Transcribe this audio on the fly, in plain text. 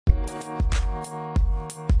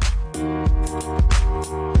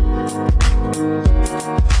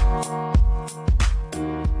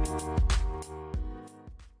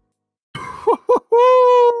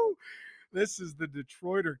This is the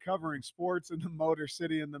Detroiter covering sports in the Motor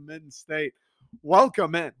City in the Mid-State.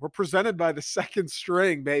 Welcome in. We're presented by the Second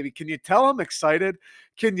String, baby. Can you tell I'm excited?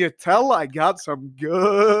 Can you tell I got some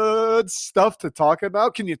good stuff to talk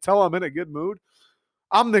about? Can you tell I'm in a good mood?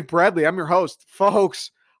 I'm Nick Bradley. I'm your host.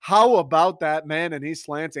 Folks, how about that man in East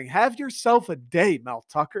Lansing? Have yourself a day, Mel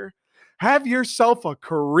Tucker. Have yourself a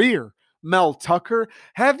career, Mel Tucker.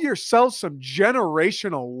 Have yourself some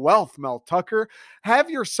generational wealth, Mel Tucker.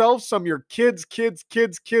 Have yourself some your kids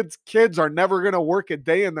are never going to work a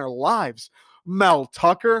day in their lives, Mel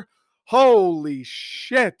Tucker. Holy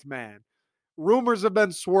shit, man. Rumors have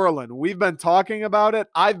been swirling. We've been talking about it.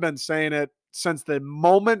 I've been saying it since the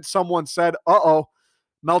moment someone said,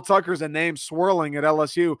 Mel Tucker's a name swirling at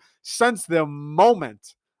LSU. Since the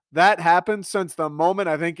moment that happened, since the moment,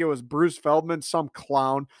 I think it was Bruce Feldman, some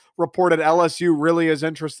clown, reported LSU really is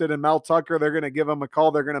interested in Mel Tucker. They're going to give him a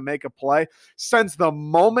call. They're going to make a play. Since the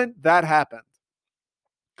moment that happened,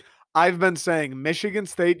 I've been saying Michigan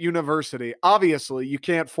State University, obviously you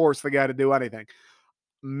can't force the guy to do anything.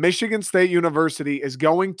 Michigan State University is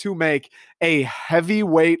going to make a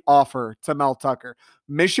heavyweight offer to Mel Tucker.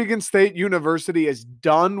 Michigan State University is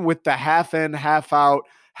done with the half in, half out,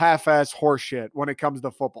 half-ass horseshit when it comes to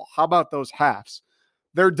football. How about those halves?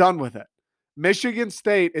 They're done with it. Michigan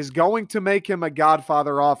State is going to make him a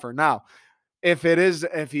Godfather offer. Now, if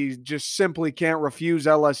he just simply can't refuse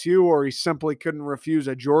LSU, or he simply couldn't refuse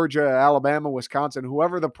a Georgia, Alabama, Wisconsin,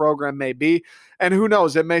 whoever the program may be, and who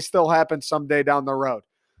knows, it may still happen someday down the road,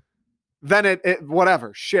 then it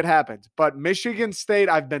whatever, shit happens. But Michigan State,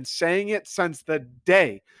 I've been saying it since the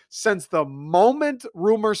moment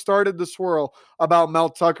rumors started to swirl about Mel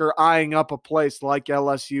Tucker eyeing up a place like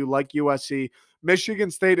LSU, like USC.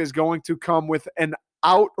 Michigan State is going to come with an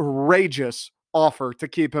outrageous offer to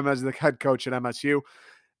keep him as the head coach at MSU.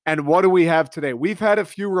 And what do we have today? We've had a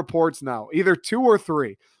few reports now, either 2 or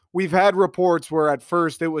 3. We've had reports where at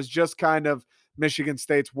first it was just kind of Michigan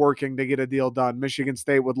State's working to get a deal done. Michigan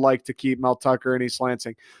State would like to keep Mel Tucker in East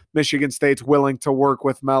Lansing. Michigan State's willing to work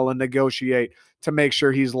with Mel and negotiate to make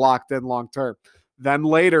sure he's locked in long term. Then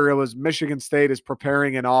later it was Michigan State is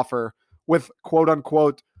preparing an offer with quote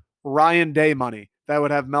unquote Ryan Day money that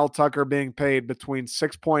would have Mel Tucker being paid between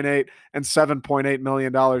 $6.8 and $7.8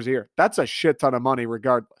 million a year. That's a shit ton of money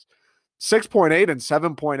regardless. 6.8 and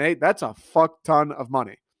 7.8, that's a fuck ton of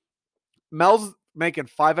money. Mel's making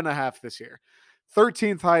 5.5 this year.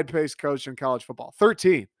 13th highest paid coach in college football.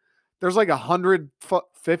 13. There's like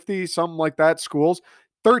 150, something like that, schools.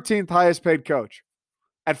 13th highest paid coach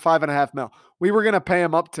at 5.5 mil. We were going to pay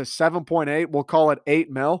him up to 7.8. We'll call it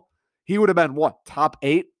 8 mil. He would have been what? Top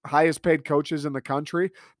 8 highest paid coaches in the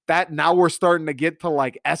country. That now we're starting to get to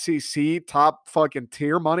like SEC top fucking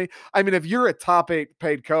tier money. I mean, if you're a top 8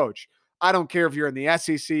 paid coach, I don't care if you're in the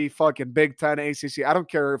SEC, fucking Big Ten, ACC. I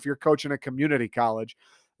don't care if you're coaching a community college.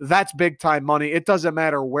 That's big time money. It doesn't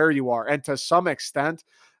matter where you are. And to some extent,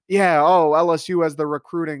 LSU has the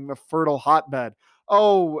recruiting, the fertile hotbed.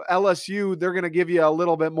 Oh, LSU, they're going to give you a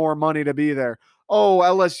little bit more money to be there. Oh,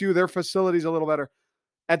 LSU, their facility's a little better.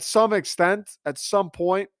 At some extent, at some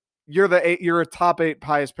point, you're a top 8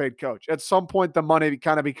 highest paid coach. At some point, the money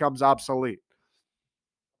kind of becomes obsolete.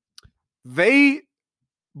 They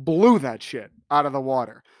blew that shit out of the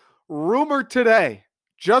water. Rumor today,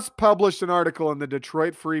 just published an article in the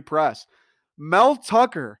Detroit Free Press. Mel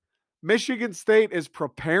Tucker, Michigan State is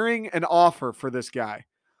preparing an offer for this guy.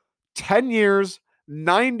 10 years,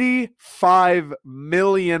 $95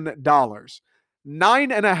 million.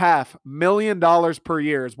 $9.5 million per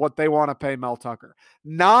year is what they want to pay Mel Tucker.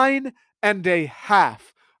 $9.5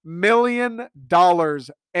 million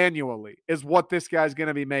annually is what this guy's going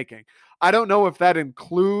to be making. I don't know if that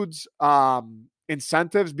includes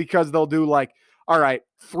incentives, because they'll do like, all right,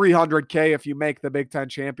 $300K if you make the Big Ten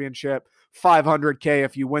championship, $500K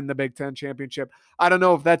if you win the Big Ten championship. I don't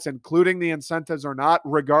know if that's including the incentives or not.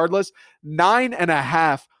 Regardless,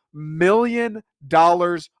 $9.5 million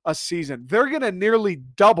a season. They're going to nearly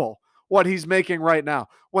double what he's making right now.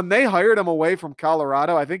 When they hired him away from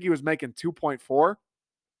Colorado, I think he was making 2.4.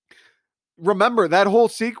 Remember that whole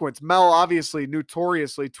sequence. Mel obviously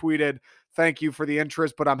notoriously tweeted, "Thank you for the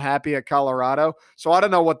interest, but I'm happy at Colorado." So I don't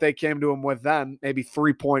know what they came to him with then, maybe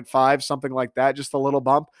 3.5, something like that, just a little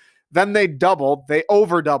bump. Then they doubled, they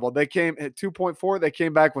over doubled. They came at 2.4, they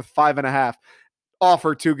came back with 5.5.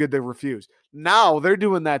 Offer too good to refuse. Now they're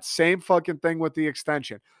doing that same fucking thing with the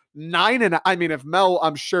extension. I mean, if Mel,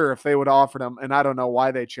 I'm sure if they would have offered him, and I don't know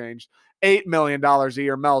why they changed, $8 million a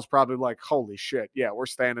year, Mel's probably like, holy shit, yeah, we're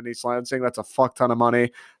staying in East Lansing. That's a fuck ton of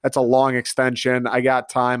money. That's a long extension. I got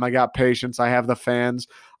time. I got patience. I have the fans.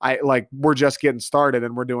 We're just getting started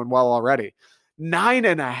and we're doing well already.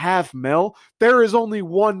 9.5 mil. There is only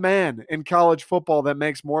one man in college football that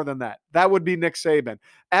makes more than that. That would be Nick Saban.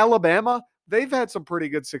 Alabama, they've had some pretty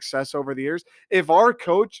good success over the years. If our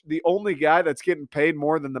coach, the only guy that's getting paid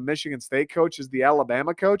more than the Michigan State coach, is the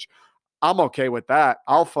Alabama coach, I'm okay with that.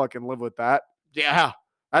 I'll fucking live with that. Yeah,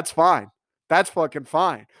 that's fine. That's fucking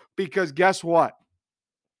fine. Because guess what?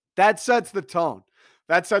 That sets the tone.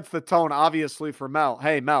 That sets the tone, obviously, for Mel.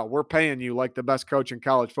 Hey, Mel, we're paying you like the best coach in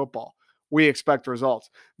college football. We expect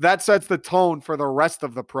results. That sets the tone for the rest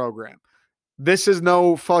of the program. This is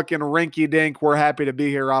no fucking rinky dink, we're happy to be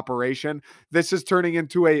here operation. This is turning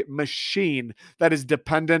into a machine that is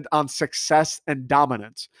dependent on success and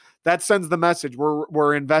dominance. That sends the message.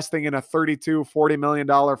 We're investing in a $32, $40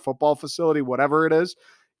 million football facility, whatever it is.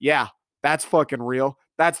 Yeah, that's fucking real.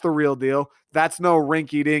 That's the real deal. That's no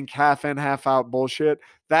rinky dink, half in, half out bullshit.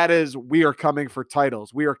 That is, we are coming for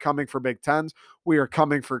titles. We are coming for Big Tens. We are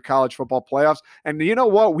coming for college football playoffs. And you know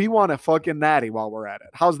what? We want a fucking natty while we're at it.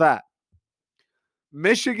 How's that?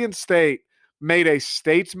 Michigan State made a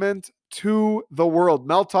statement to the world.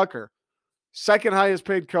 Mel Tucker, second highest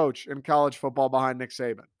paid coach in college football behind Nick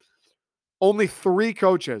Saban. Only 3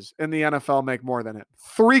 coaches in the NFL make more than him.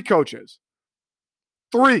 3 coaches.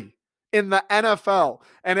 3 in the NFL.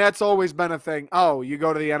 And that's always been a thing. Oh, you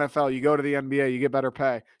go to the NFL, you go to the NBA, you get better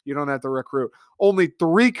pay. You don't have to recruit. Only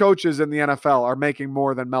 3 coaches in the NFL are making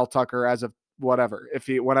more than Mel Tucker as of whenever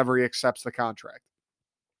he accepts the contract.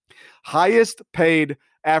 Highest paid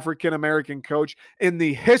African American coach in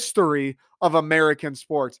the history of American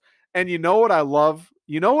sports. And you know what I love?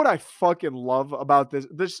 You know what I fucking love about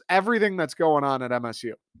this everything that's going on at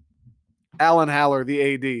MSU. Alan Haller,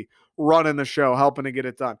 the AD, running the show, helping to get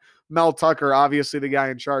it done. Mel Tucker, obviously the guy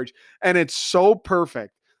in charge. And it's so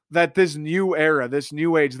perfect that this new era, this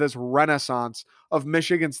new age, this renaissance of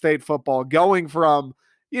Michigan State football going from,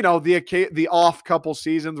 the off couple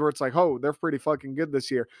seasons where it's like, oh, they're pretty fucking good this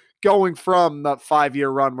year. Going from the 5-year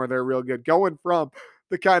run where they're real good. Going from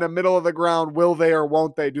the kind of middle of the ground, will they or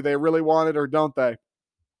won't they? Do they really want it or don't they?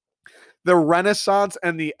 The renaissance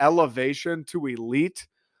and the elevation to elite,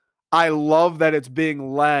 I love that it's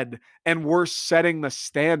being led and we're setting the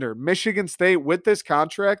standard. Michigan State, with this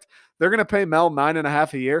contract, they're going to pay Mel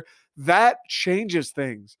 $9.5 a year. That changes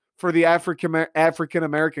things for the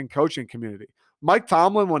African-American coaching community. Mike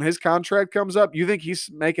Tomlin, when his contract comes up, you think he's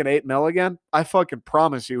making $8 million again? I fucking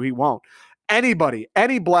promise you he won't. Anybody,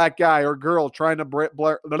 any black guy or girl trying to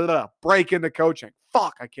break into coaching,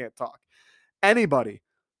 I can't talk. Anybody,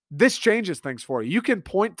 this changes things for you. You can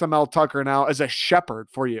point to Mel Tucker now as a shepherd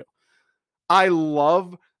for you. I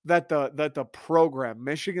love that the program,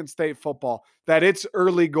 Michigan State football, that it's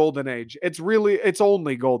early golden age. It's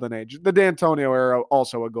only golden age. The D'Antonio era,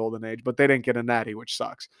 also a golden age, but they didn't get a natty, which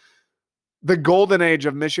sucks. The golden age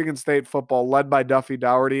of Michigan State football, led by Duffy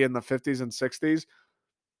Daugherty in the 50s and 60s,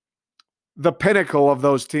 the pinnacle of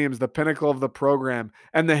those teams, the pinnacle of the program,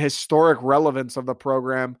 and the historic relevance of the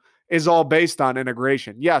program is all based on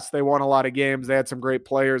integration. Yes, they won a lot of games. They had some great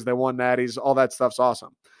players. They won natties. All that stuff's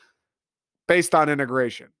awesome. Based on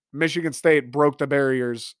integration. Michigan State broke the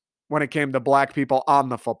barriers when it came to black people on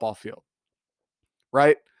the football field.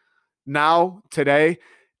 Right? Now, today,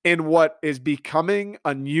 in what is becoming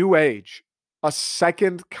a new age, a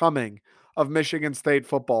second coming of Michigan State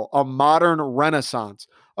football, a modern renaissance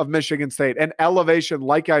of Michigan State, an elevation,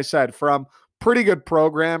 like I said, from pretty good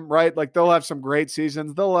program, right? Like they'll have some great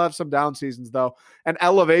seasons. They'll have some down seasons, though. An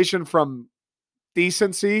elevation from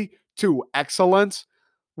decency to excellence,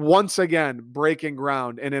 once again, breaking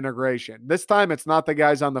ground in integration. This time, it's not the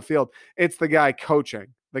guys on the field. It's the guy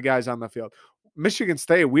coaching the guys on the field. Michigan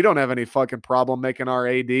State, we don't have any fucking problem making our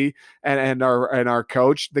AD and our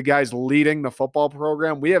coach, the guys leading the football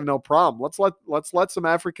program. We have no problem. Let's let some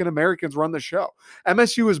African Americans run the show.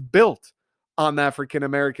 MSU is built on African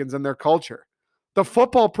Americans and their culture. The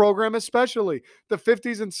football program, especially the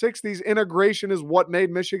 50s and 60s, integration is what made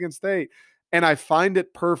Michigan State. And I find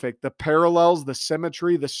it perfect. The parallels, the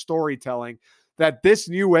symmetry, the storytelling, that this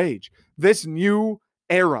new age, this new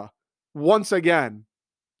era, once again,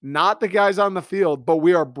 not the guys on the field, but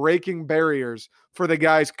we are breaking barriers for the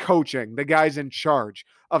guys coaching, the guys in charge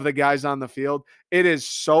of the guys on the field. It is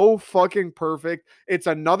so fucking perfect. It's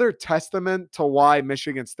another testament to why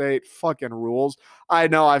Michigan State fucking rules. I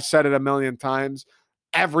know I've said it a million times.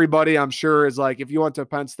 Everybody, I'm sure, is like, if you went to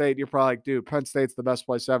Penn State, you're probably like, dude, Penn State's the best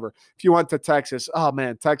place ever. If you went to Texas, oh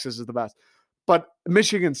man, Texas is the best. But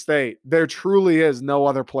Michigan State, there truly is no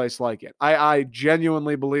other place like it. I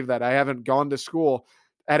genuinely believe that. I haven't gone to school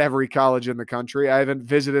at every college in the country. I haven't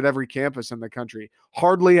visited every campus in the country.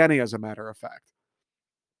 Hardly any, as a matter of fact.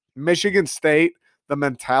 Michigan State, the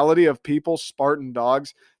mentality of people, Spartan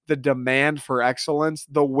dogs, the demand for excellence,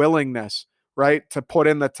 the willingness, right, to put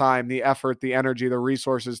in the time, the effort, the energy, the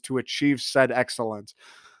resources to achieve said excellence.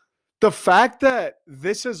 The fact that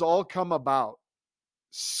this has all come about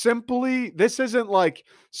simply, this isn't like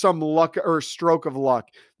some luck or stroke of luck.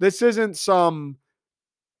 This isn't some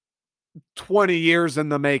 20 years in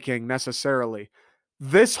the making necessarily.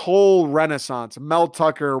 This whole renaissance, Mel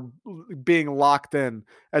Tucker being locked in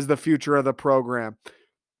as the future of the program,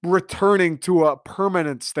 returning to a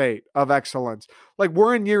permanent state of excellence. Like,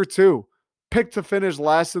 we're in year 2, picked to finish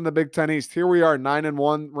last in the Big Ten East. Here we are,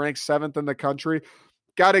 9-1, ranked 7th in the country.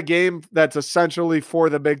 Got a game that's essentially for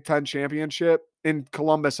the Big Ten championship in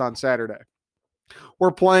Columbus on Saturday. We're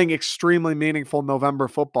playing extremely meaningful November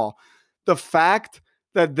football. The fact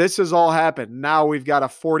that this has all happened, now we've got a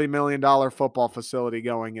 $40 million football facility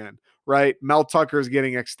going in, right? Mel Tucker's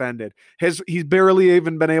getting extended. He's barely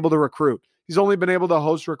even been able to recruit. He's only been able to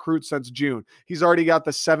host recruits since June. He's already got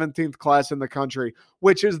the 17th class in the country,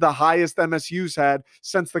 which is the highest MSU's had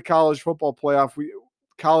since the college football playoff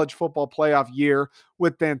year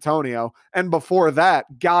with D'Antonio. And before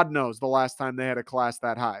that, God knows the last time they had a class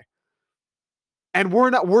that high. And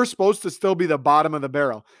we're supposed to still be the bottom of the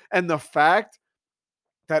barrel. And the fact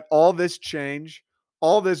that all this change,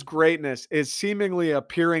 all this greatness is seemingly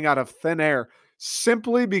appearing out of thin air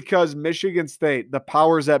simply because Michigan State, the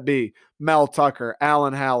powers that be, Mel Tucker,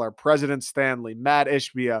 Alan Haller, President Stanley, Matt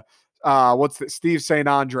Ishbia, Steve St.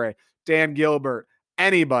 Andre, Dan Gilbert,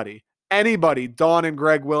 anybody, Dawn and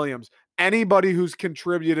Greg Williams, anybody who's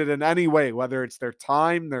contributed in any way, whether it's their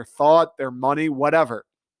time, their thought, their money, whatever.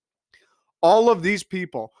 All of these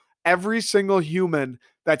people, every single human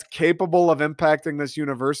that's capable of impacting this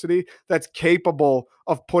university, that's capable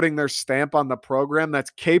of putting their stamp on the program,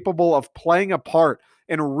 that's capable of playing a part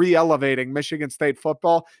in re-elevating Michigan State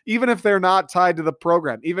football, even if they're not tied to the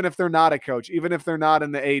program, even if they're not a coach, even if they're not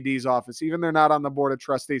in the AD's office, even if they're not on the board of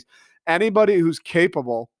trustees, anybody who's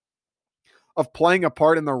capable of playing a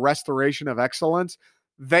part in the restoration of excellence,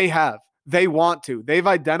 they want to. They've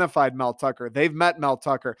identified Mel Tucker. They've met Mel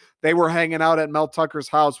Tucker. They were hanging out at Mel Tucker's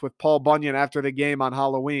house with Paul Bunyan after the game on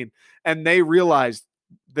Halloween, and they realized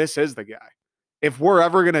this is the guy. If we're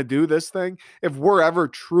ever going to do this thing, if we're ever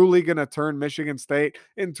truly going to turn Michigan State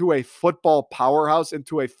into a football powerhouse,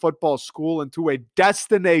 into a football school, into a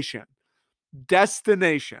destination,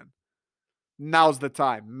 now's the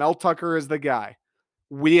time. Mel Tucker is the guy.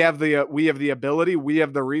 We have the ability, we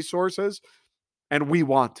have the resources, and we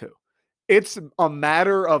want to. It's a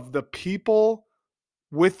matter of the people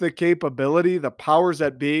with the capability, the powers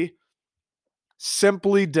that be,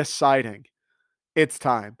 simply deciding it's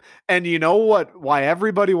time. And you know what? Why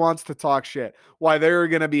everybody wants to talk shit, why there are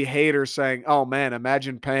going to be haters saying, oh man,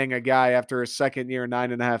 imagine paying a guy after his second year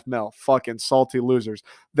 $9.5 million. Fucking salty losers.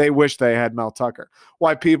 They wish they had Mel Tucker.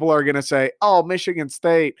 Why people are going to say, oh, Michigan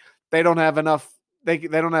State, they don't have enough. They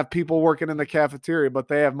don't have people working in the cafeteria, but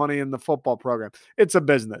they have money in the football program. It's a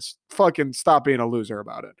business. Fucking stop being a loser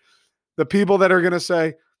about it. The people that are going to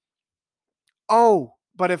say, oh,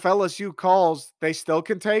 but if LSU calls, they still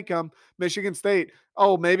can take them. Michigan State,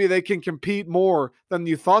 oh, maybe they can compete more than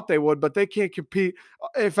you thought they would, but they can't compete.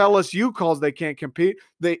 If LSU calls, they can't compete.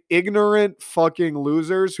 The ignorant fucking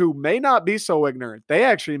losers who may not be so ignorant. They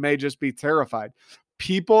actually may just be terrified.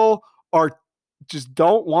 People just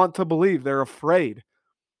don't want to believe. They're afraid.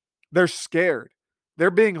 They're scared. They're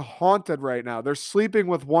being haunted right now. They're sleeping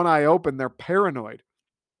with one eye open. They're paranoid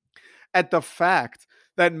at the fact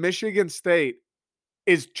that Michigan State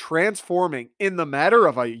is transforming in the matter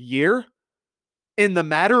of a year.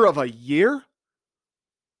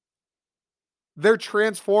 They're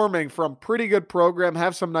transforming from pretty good program,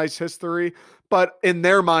 have some nice history, but in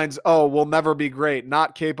their minds, oh, we'll never be great,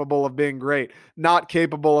 not capable of being great, not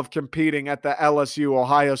capable of competing at the LSU,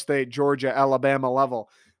 Ohio State, Georgia, Alabama level.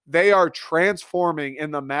 They are transforming in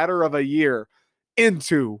the matter of a year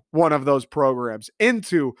into one of those programs,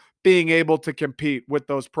 into being able to compete with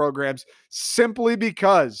those programs simply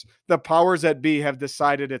because the powers that be have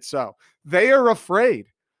decided it so. They are afraid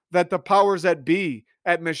that the powers that be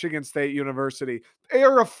at Michigan State University, they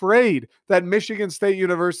are afraid that Michigan State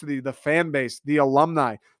University, the fan base, the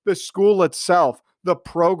alumni, the school itself, the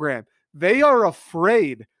program, they are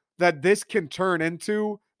afraid that this can turn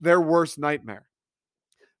into their worst nightmare.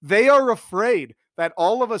 They are afraid that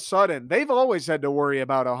all of a sudden they've always had to worry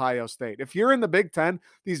about Ohio State. If you're in the Big Ten,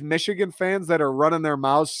 these Michigan fans that are running their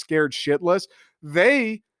mouths scared shitless,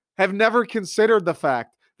 they have never considered the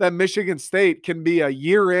fact that Michigan State can be a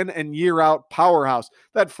year in and year out powerhouse,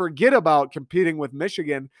 that forget about competing with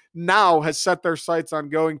Michigan, now has set their sights on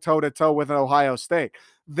going toe to toe with Ohio State.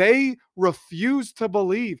 They refuse to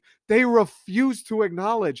believe, they refuse to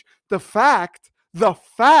acknowledge the fact that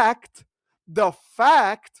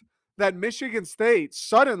Michigan State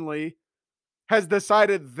suddenly has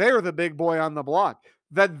decided they're the big boy on the block,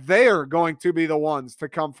 that they're going to be the ones to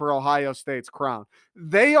come for Ohio State's crown.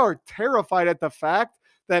 They are terrified at the fact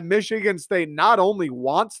that Michigan State not only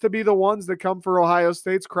wants to be the ones that come for Ohio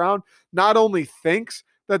State's crown, not only thinks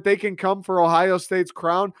that they can come for Ohio State's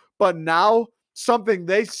crown, but now something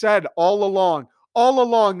they said all along,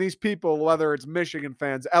 these people, whether it's Michigan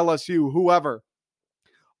fans, LSU, whoever,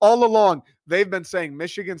 all along, they've been saying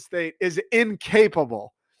Michigan State is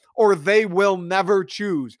incapable, or they will never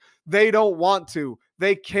choose. They don't want to.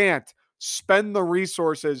 They can't spend the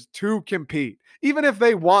resources to compete. Even if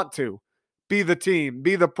they want to be the team,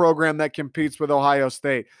 be the program that competes with Ohio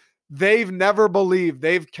State, they've never believed,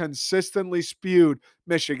 they've consistently spewed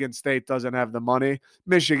Michigan State doesn't have the money.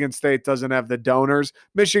 Michigan State doesn't have the donors.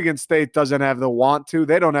 Michigan State doesn't have the want to.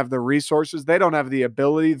 They don't have the resources. They don't have the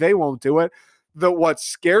ability. They won't do it. What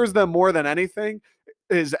scares them more than anything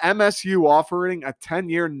is MSU offering a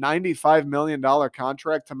 10-year, $95 million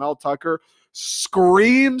contract to Mel Tucker,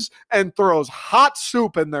 screams and throws hot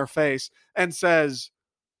soup in their face and says,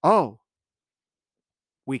 "Oh,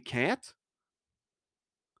 we can't?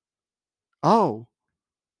 Oh,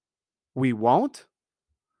 we won't?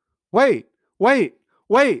 Wait, wait,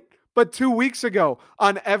 wait." But 2 weeks ago,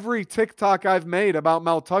 on every TikTok I've made about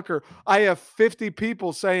Mel Tucker, I have 50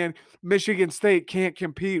 people saying Michigan State can't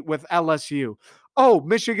compete with LSU. Oh,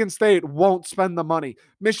 Michigan State won't spend the money.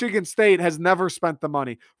 Michigan State has never spent the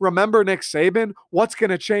money. Remember Nick Saban? What's going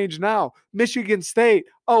to change now? Michigan State,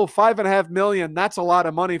 oh, $5.5 million. That's a lot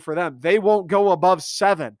of money for them. They won't go above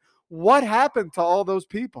 7. What happened to all those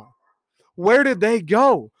people? Where did they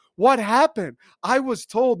go? What happened? I was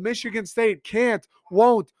told Michigan State can't,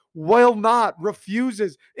 won't, will not,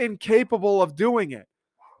 refuses, incapable of doing it.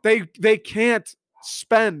 They can't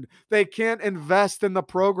spend. They can't invest in the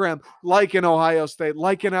program like in Ohio State,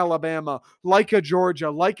 like in Alabama, like a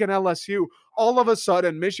Georgia, like in LSU. All of a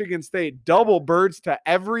sudden, Michigan State double birds to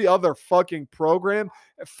every other fucking program,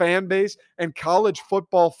 fan base, and college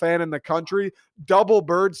football fan in the country. Double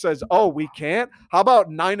bird says, "Oh, we can't? How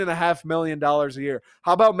about $9.5 million a year?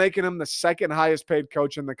 How about making him the second highest paid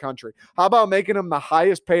coach in the country? How about making him the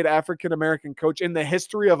highest paid African American coach in the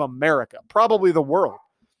history of America, probably the world?"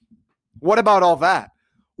 What about all that?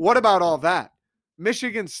 What about all that?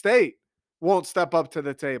 Michigan State won't step up to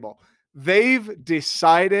the table. They've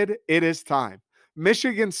decided it is time.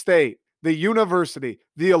 Michigan State, the university,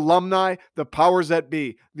 the alumni, the powers that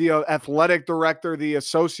be, the athletic director, the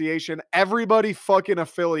association, everybody fucking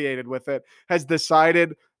affiliated with it has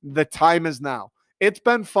decided the time is now. It's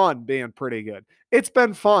been fun being pretty good. It's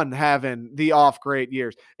been fun having the off great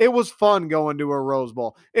years. It was fun going to a Rose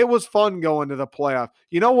Bowl. It was fun going to the playoff.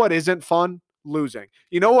 You know what isn't fun? Losing.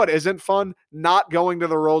 You know what isn't fun? Not going to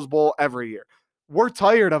the Rose Bowl every year. We're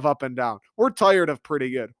tired of up and down. We're tired of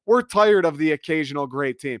pretty good. We're tired of the occasional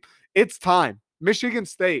great team. It's time. Michigan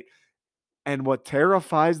State. And what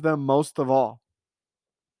terrifies them most of all,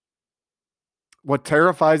 what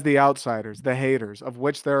terrifies the outsiders, the haters, of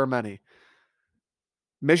which there are many,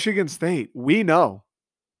 Michigan State, we know,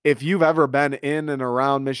 if you've ever been in and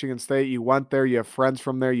around Michigan State, you went there, you have friends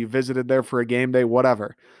from there, you visited there for a game day,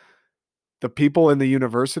 whatever. The people in the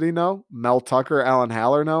university know, Mel Tucker, Alan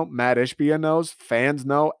Haller know, Matt Ishbia knows, fans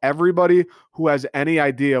know, everybody who has any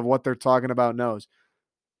idea of what they're talking about knows.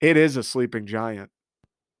 It is a sleeping giant.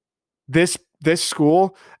 This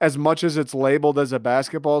school, as much as it's labeled as a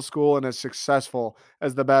basketball school and as successful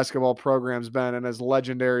as the basketball program's been and as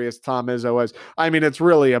legendary as Tom Izzo is, I mean, it's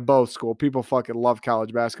really a both school. People fucking love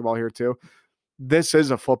college basketball here too. This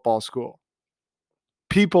is a football school.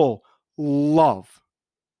 People love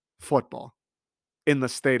football in the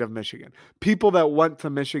state of Michigan. People that went to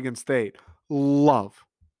Michigan State love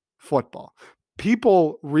football.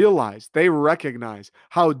 People realize, they recognize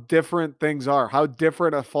how different things are, how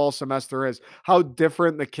different a fall semester is, how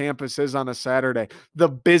different the campus is on a Saturday, the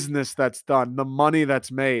business that's done, the money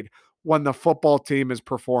that's made when the football team is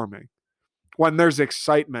performing, when there's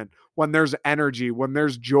excitement, when there's energy, when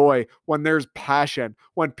there's joy, when there's passion,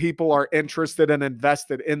 when people are interested and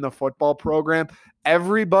invested in the football program.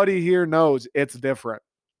 Everybody here knows it's different.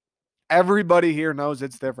 Everybody here knows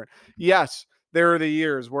it's different. Yes, There are the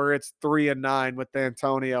years where it's 3-9 with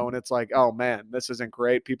D'Antonio, and it's like, oh man, this isn't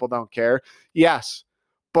great. People don't care. Yes,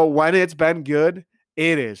 but when it's been good,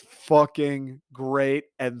 it is fucking great,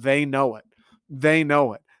 and they know it. They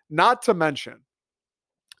know it. Not to mention,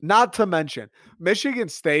 Michigan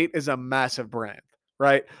State is a massive brand,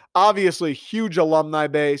 right? Obviously, huge alumni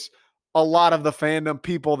base. A lot of the fandom,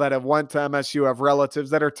 people that have went to MSU have relatives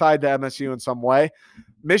that are tied to MSU in some way.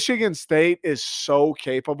 Michigan State is so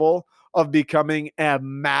capable of becoming a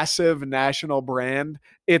massive national brand.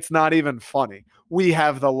 It's not even funny. We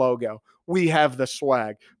have the logo. We have the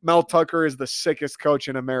swag. Mel Tucker is the sickest coach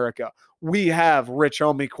in America. We have Rich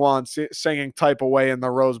Homie Quan singing Type Away in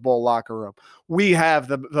the Rose Bowl locker room. We have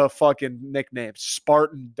the fucking nickname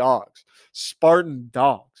Spartan Dogs. Spartan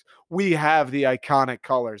Dogs. We have the iconic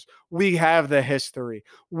colors. We have the history.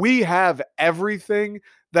 We have everything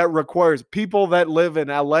that requires people that live in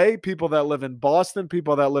LA, people that live in Boston,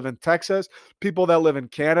 people that live in Texas, people that live in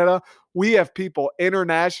Canada. We have people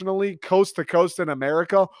internationally, coast to coast in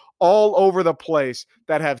America, all over the place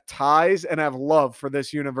that have ties and have love for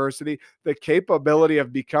this university. The capability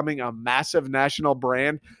of becoming a massive national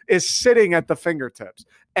brand is sitting at the fingertips,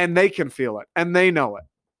 and they can feel it and they know it.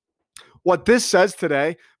 What this says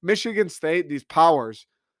today, Michigan State, these powers,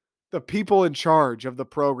 the people in charge of the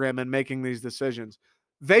program and making these decisions,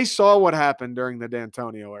 they saw what happened during the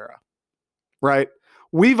D'Antonio era, right?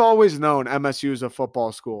 We've always known MSU is a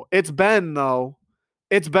football school. It's been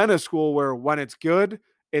a school where when it's good,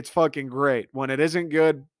 it's fucking great. When it isn't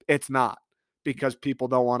good, it's not, because people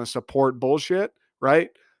don't want to support bullshit,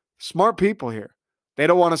 right? Smart people here. They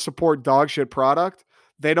don't want to support dog shit product.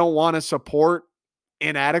 They don't want to support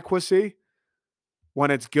inadequacy.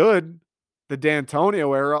 When it's good, the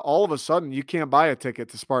D'Antonio era, all of a sudden you can't buy a ticket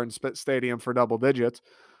to Spartan Stadium for double digits.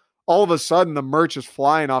 All of a sudden the merch is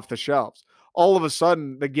flying off the shelves. All of a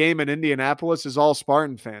sudden the game in Indianapolis is all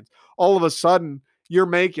Spartan fans. All of a sudden you're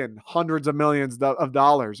making hundreds of millions of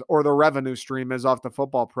dollars, or the revenue stream is off the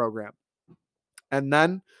football program. And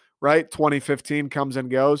then, right, 2015 comes and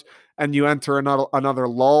goes, and you enter another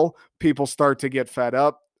lull. People start to get fed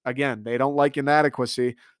up. Again, they don't like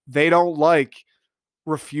inadequacy. They don't like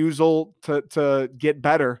refusal to get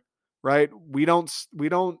better, right? We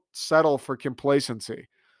don't settle for complacency,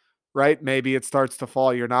 right? Maybe it starts to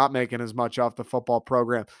fall. You're not making as much off the football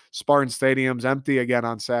program. Spartan Stadium's empty again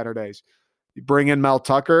on Saturdays. You bring in Mel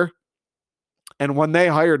Tucker, and when they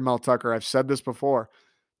hired Mel Tucker, I've said this before,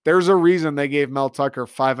 there's a reason they gave Mel Tucker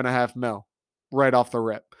 $5.5 million right off the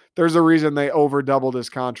rip. There's a reason they over doubled his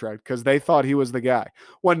contract, because they thought he was the guy.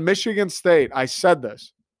 When Michigan State, I said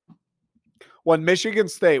this, when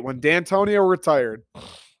D'Antonio retired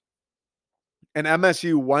and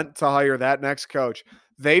MSU went to hire that next coach,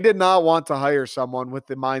 they did not want to hire someone with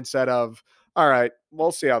the mindset of, all right,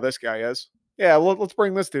 we'll see how this guy is. Yeah, let's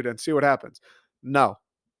bring this dude in, see what happens. No.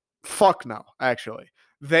 Fuck no, actually.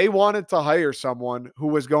 They wanted to hire someone who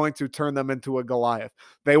was going to turn them into a Goliath.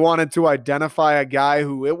 They wanted to identify a guy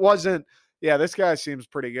who it wasn't, yeah, this guy seems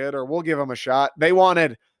pretty good, or we'll give him a shot. They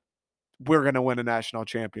wanted, we're going to win a national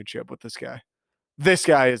championship with this guy. This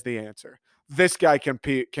guy is the answer. This guy can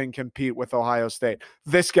compete with Ohio State.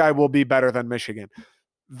 This guy will be better than Michigan.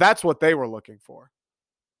 That's what they were looking for,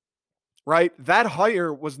 right? That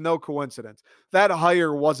hire was no coincidence. That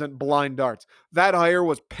hire wasn't blind darts. That hire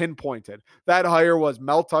was pinpointed. That hire was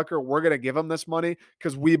Mel Tucker. We're going to give him this money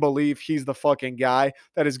because we believe he's the fucking guy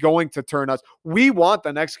that is going to turn us. We want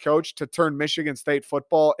the next coach to turn Michigan State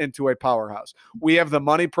football into a powerhouse. We have the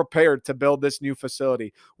money prepared to build this new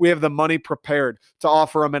facility. We have the money prepared to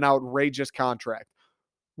offer him an outrageous contract.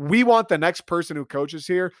 We want the next person who coaches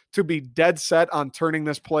here to be dead set on turning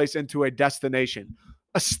this place into a destination,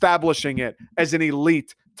 establishing it as an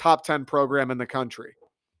elite top 10 program in the country.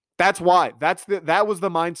 That's why. That was the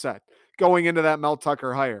mindset going into that Mel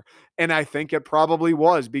Tucker hire. And I think it probably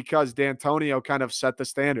was because D'Antonio kind of set the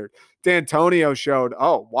standard. D'Antonio showed,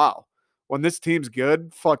 oh, wow, when this team's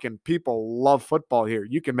good, fucking people love football here.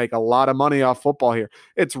 You can make a lot of money off football here.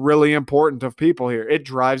 It's really important to people here. It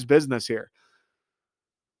drives business here.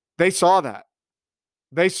 They saw that.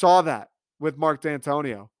 They saw that with Mark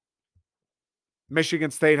D'Antonio.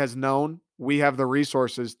 Michigan State has known we have the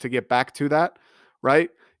resources to get back to that,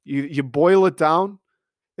 right? You boil it down,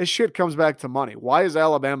 this shit comes back to money. Why is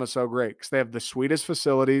Alabama so great? Because they have the sweetest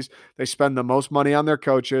facilities. They spend the most money on their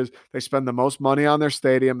coaches. They spend the most money on their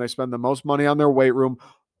stadium. They spend the most money on their weight room,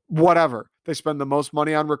 whatever. They spend the most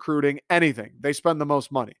money on recruiting, anything. They spend the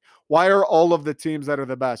most money. Why are all of the teams that are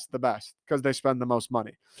the best? Because they spend the most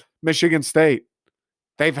money. Michigan State,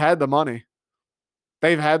 they've had the money.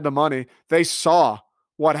 They've had the money. They saw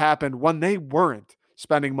what happened when they weren't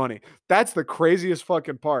spending money. That's the craziest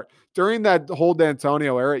fucking part. During that whole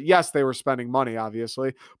D'Antonio era, yes, they were spending money,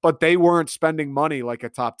 obviously, but they weren't spending money like a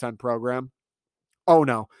top 10 program. Oh,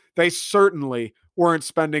 no. They certainly weren't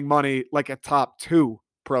spending money like a top 2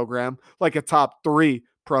 program, like a top 3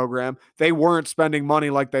 program. They weren't spending money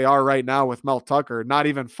like they are right now with Mel Tucker, not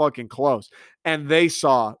even fucking close. And they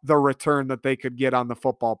saw the return that they could get on the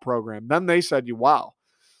football program. Then they said, wow,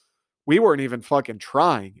 we weren't even fucking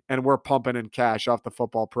trying, and we're pumping in cash off the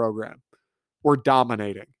football program. We're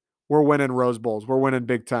dominating. We're winning Rose Bowls. We're winning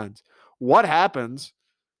Big Tens. What happens?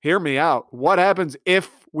 Hear me out. What happens if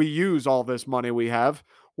we use all this money we have?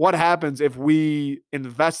 What happens if we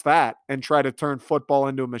invest that and try to turn football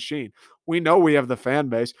into a machine? We know we have the fan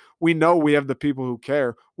base. We know we have the people who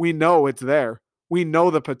care. We know it's there. We know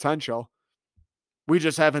the potential. We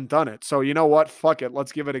just haven't done it. So you know what? Fuck it.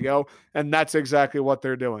 Let's give it a go. And that's exactly what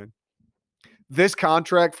they're doing. This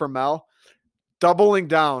contract for Mel, doubling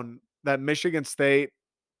down that Michigan State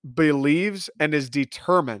believes and is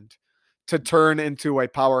determined to turn into a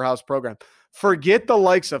powerhouse program. Forget the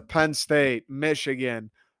likes of Penn State,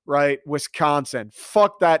 Michigan, right? Wisconsin.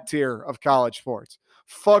 Fuck that tier of college sports.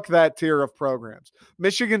 Fuck that tier of programs.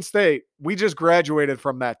 Michigan State, we just graduated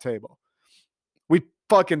from that table. We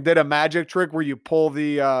fucking did a magic trick where you pull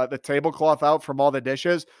the tablecloth out from all the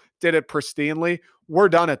dishes, did it pristinely. We're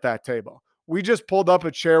done at that table. We just pulled up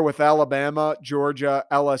a chair with Alabama, Georgia,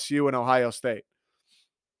 LSU, and Ohio State.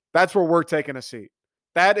 That's where we're taking a seat.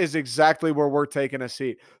 That is exactly where we're taking a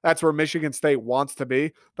seat. That's where Michigan State wants to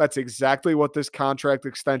be. That's exactly what this contract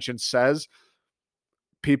extension says.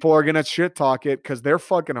 People are going to shit talk it because they're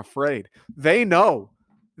fucking afraid. They know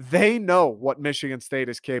what Michigan State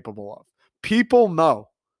is capable of. People know,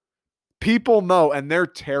 and they're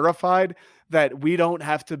terrified that we don't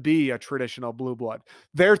have to be a traditional blue blood.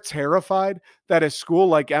 They're terrified that a school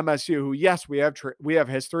like MSU, who, yes, we have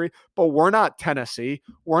history, but we're not Tennessee,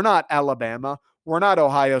 we're not Alabama, we're not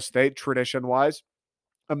Ohio State tradition-wise.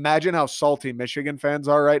 Imagine how salty Michigan fans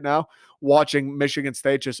are right now watching Michigan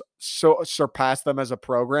State just surpass them as a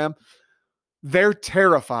program. They're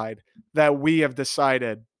terrified that we have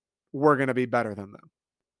decided we're going to be better than them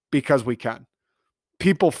because we can.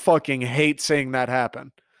 People fucking hate seeing that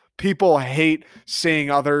happen. People hate seeing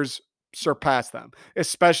others surpass them,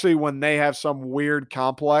 especially when they have some weird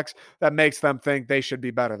complex that makes them think they should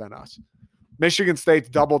be better than us. Michigan State's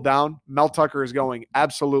doubled down. Mel Tucker is going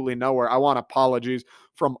absolutely nowhere. I want apologies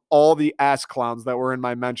from all the ass clowns that were in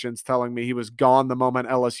my mentions telling me he was gone the moment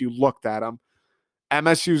LSU looked at him.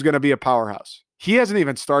 MSU is going to be a powerhouse. He hasn't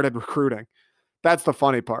even started recruiting. That's the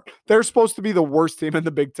funny part. They're supposed to be the worst team in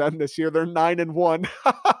the Big Ten this year. They're 9-1.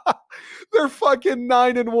 They're fucking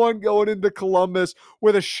 9-1 going into Columbus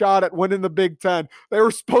with a shot at winning the Big Ten. They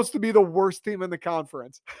were supposed to be the worst team in the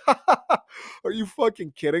conference. Are you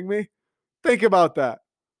fucking kidding me? Think about that.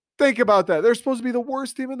 Think about that. They're supposed to be the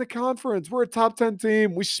worst team in the conference. We're a top 10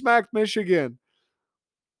 team. We smacked Michigan.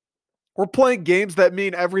 We're playing games that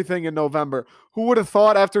mean everything in November. Who would have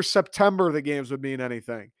thought after September the games would mean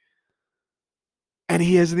anything? And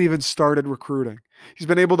he hasn't even started recruiting. He's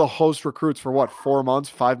been able to host recruits for what, 4 months,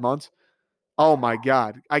 5 months? Oh my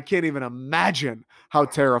God. I can't even imagine how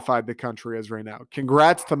terrified the country is right now.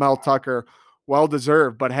 Congrats to Mel Tucker. Well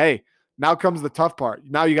deserved. But hey, now comes the tough part.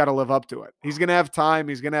 Now you got to live up to it. He's going to have time.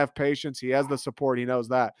 He's going to have patience. He has the support. He knows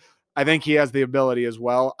that. I think he has the ability as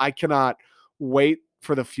well. I cannot wait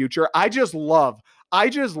for the future. I just love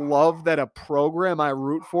that a program I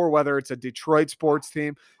root for, whether it's a Detroit sports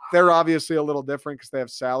team, they're obviously a little different because they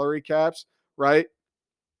have salary caps, right?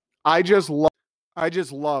 I just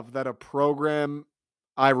love that a program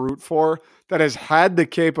I root for that has had the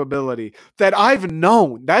capability that I've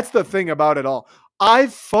known. That's the thing about it all.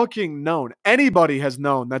 I've fucking known. Anybody has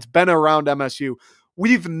known that's been around MSU.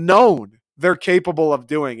 We've known they're capable of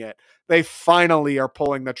doing it. They finally are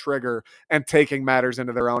pulling the trigger and taking matters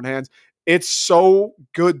into their own hands. It's so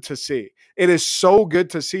good to see. It is so good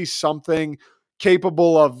to see something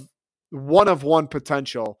capable of one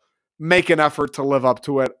potential make an effort to live up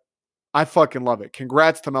to it. I fucking love it.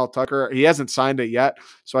 Congrats to Mel Tucker. He hasn't signed it yet,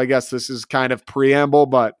 so I guess this is kind of preamble,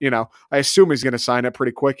 but, I assume he's going to sign it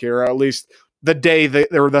pretty quick here, or at least the day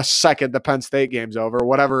or the second the Penn State game's over,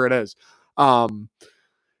 whatever it is.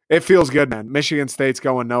 It feels good, man. Michigan State's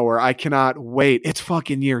going nowhere. I cannot wait. It's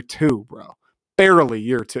fucking year 2, bro. Barely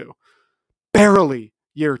year 2. Barely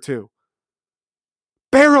year 2.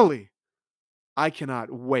 Barely. I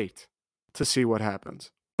cannot wait to see what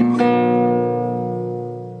happens.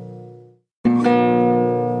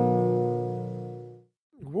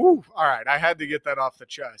 Woo. All right. I had to get that off the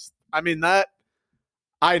chest. I mean,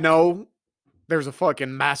 I know there's a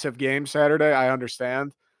fucking massive game Saturday. I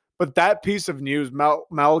understand. But that piece of news,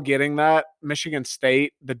 Mel getting that, Michigan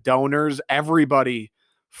State, the donors, everybody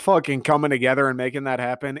fucking coming together and making that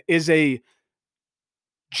happen is a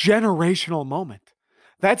generational moment.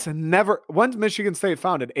 That's never, when's Michigan State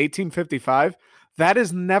founded? 1855? That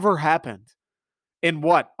has never happened in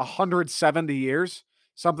what, 170 years?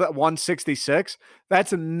 Something, 166?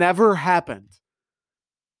 That's never happened.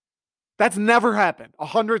 That's never happened.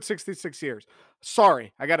 166 years.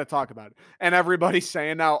 Sorry, I got to talk about it. And everybody's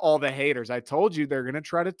saying now, all the haters, I told you they're going to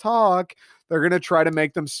try to talk. They're going to try to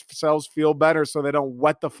make themselves feel better so they don't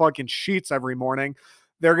wet the fucking sheets every morning.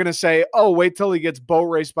 They're going to say, oh, wait till he gets boat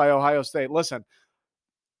raced by Ohio State. Listen,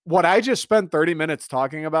 what I just spent 30 minutes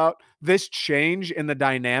talking about, this change in the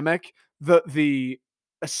dynamic, the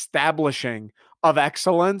establishing of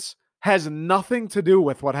excellence has nothing to do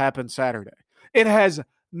with what happened Saturday. It has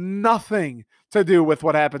nothing to do with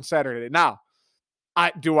what happened Saturday. Now,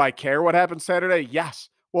 do I care what happened Saturday? Yes.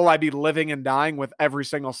 Will I be living and dying with every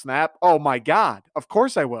single snap? Oh my God. Of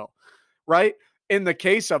course I will. Right? In the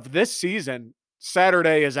case of this season,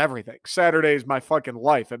 Saturday is everything. Saturday is my fucking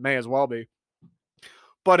life. It may as well be.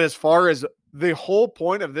 But as far as the whole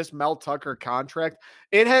point of this Mel Tucker contract,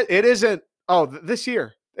 it isn't, this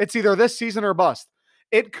year. It's either this season or bust.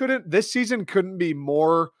 This season couldn't be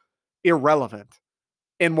more irrelevant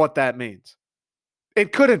in what that means.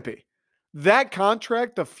 It couldn't be. That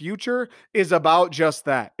contract, the future, is about just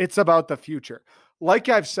that. It's about the future. Like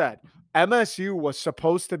I've said, MSU was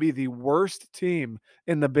supposed to be the worst team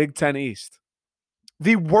in the Big Ten East.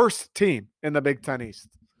 The worst team in the Big Ten East,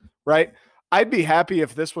 right? I'd be happy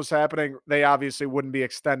if this was happening. They obviously wouldn't be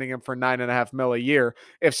extending him for $9.5 million a year.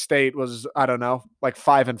 If State was, I don't know, like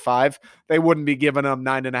 5-5, they wouldn't be giving him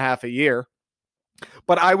 $9.5 million a year.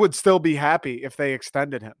 But I would still be happy if they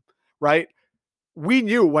extended him, right? We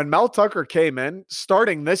knew when Mel Tucker came in,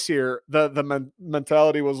 starting this year, the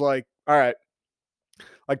mentality was like, all right,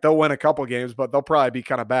 like they'll win a couple games, but they'll probably be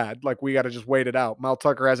kind of bad. Like we got to just wait it out. Mel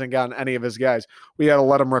Tucker hasn't gotten any of his guys. We got to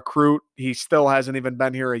let him recruit. He still hasn't even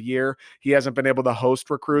been here a year. He hasn't been able to host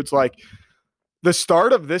recruits. Like the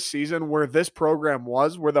start of this season where this program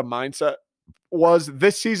was, where the mindset was,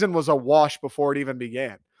 this season was a wash before it even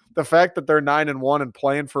began. The fact that they're 9-1 and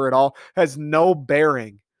playing for it all has no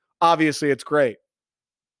bearing. Obviously, it's great.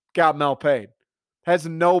 Got Mel paid. Has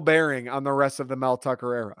no bearing on the rest of the Mel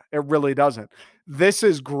Tucker era. It really doesn't. This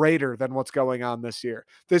is greater than what's going on this year.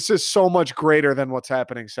 This is so much greater than what's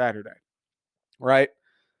happening Saturday, right?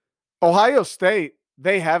 Ohio State,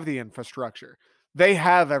 they have the infrastructure. They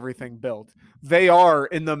have everything built. They are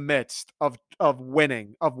in the midst of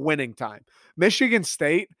winning time. Michigan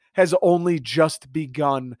State has only just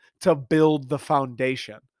begun to build the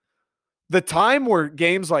foundation. The time where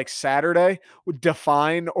games like Saturday would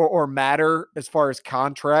define or matter as far as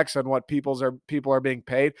contracts and what people are being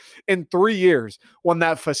paid in 3 years when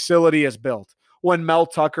that facility is built, when Mel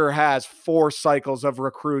Tucker has 4 cycles of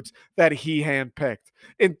recruits that he handpicked.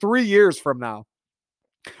 In 3 years from now,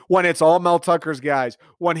 when it's all Mel Tucker's guys,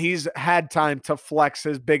 when he's had time to flex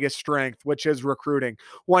his biggest strength, which is recruiting,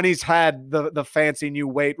 when he's had the fancy new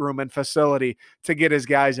weight room and facility to get his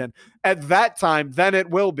guys in, at that time, then it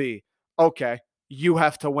will be, okay, you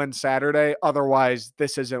have to win Saturday. Otherwise,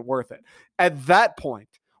 this isn't worth it. At that point,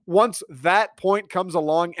 once that point comes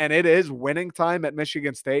along and it is winning time at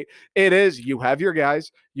Michigan State, it is, you have your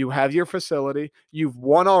guys, you have your facility, you've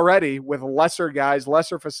won already with lesser guys,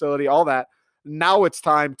 lesser facility, all that. Now it's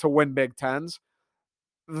time to win Big Tens.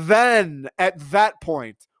 Then at that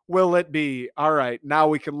point, will it be, all right, now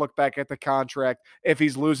we can look back at the contract. If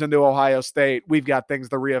he's losing to Ohio State, we've got things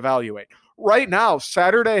to reevaluate. Right now,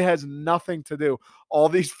 Saturday has nothing to do. All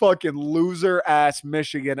these fucking loser ass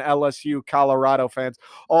Michigan, LSU, Colorado fans,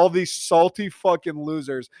 all these salty fucking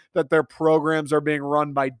losers that their programs are being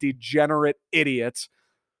run by degenerate idiots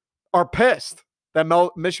are pissed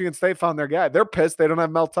that Michigan State found their guy. They're pissed they don't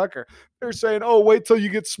have Mel Tucker. They're saying, oh, wait till you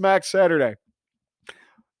get smacked Saturday.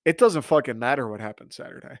 It doesn't fucking matter what happened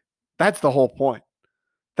Saturday. That's the whole point.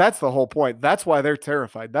 That's the whole point. That's why they're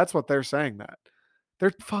terrified. That's what they're saying that.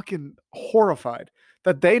 They're fucking horrified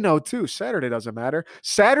that they know too. Saturday doesn't matter.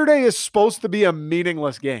 Saturday is supposed to be a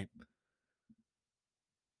meaningless game.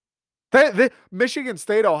 Michigan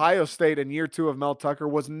State, Ohio State in year 2 of Mel Tucker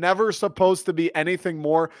was never supposed to be anything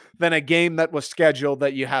more than a game that was scheduled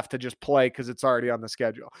that you have to just play because it's already on the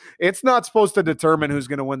schedule. It's not supposed to determine who's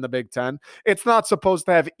going to win the Big Ten. It's not supposed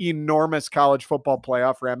to have enormous college football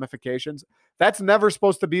playoff ramifications. That's never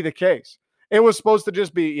supposed to be the case. It was supposed to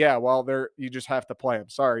just be, yeah, well, you just have to play them.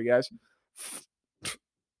 Sorry, guys.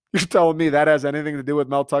 You're telling me that has anything to do with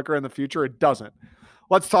Mel Tucker in the future? It doesn't.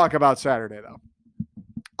 Let's talk about Saturday, though.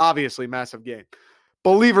 Obviously, massive game.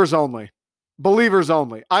 Believers only. Believers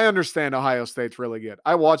only. I understand Ohio State's really good.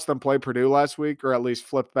 I watched them play Purdue last week, or at least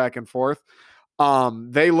flipped back and forth.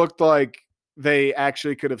 They looked like they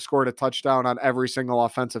actually could have scored a touchdown on every single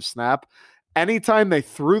offensive snap. Anytime they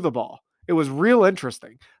threw the ball, it was real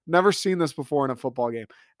interesting. Never seen this before in a football game.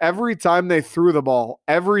 Every time they threw the ball,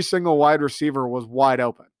 every single wide receiver was wide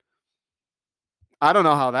open. I don't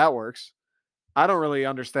know how that works. I don't really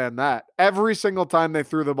understand that. Every single time they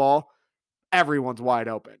threw the ball, everyone's wide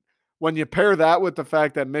open. When you pair that with the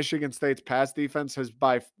fact that Michigan State's pass defense has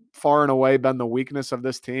by far and away been the weakness of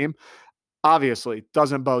this team, obviously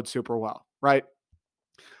doesn't bode super well, right?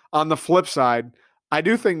 On the flip side, I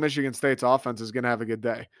do think Michigan State's offense is going to have a good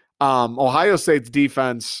day. Ohio State's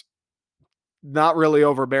defense, not really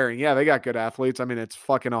overbearing. Yeah, they got good athletes. I mean, it's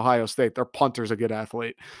fucking Ohio State. Their punter's a good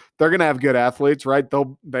athlete. They're going to have good athletes, right?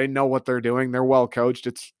 They know what they're doing. They're well coached.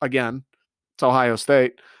 It's Ohio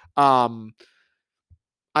State.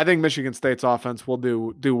 I think Michigan State's offense will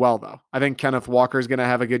do well, though. I think Kenneth Walker is going to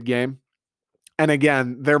have a good game. And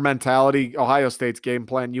again, their mentality, Ohio State's game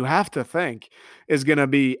plan, you have to think is going to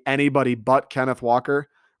be anybody but Kenneth Walker,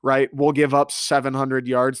 right? We'll give up 700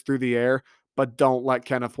 yards through the air, but don't let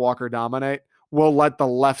Kenneth Walker dominate. We'll let the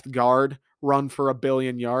left guard run for 1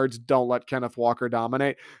 billion yards. Don't let Kenneth Walker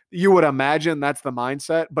dominate. You would imagine that's the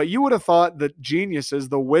mindset, but you would have thought the geniuses,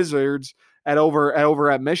 the wizards over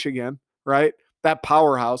at Michigan, right? That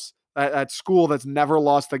powerhouse, that school that's never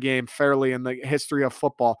lost a game fairly in the history of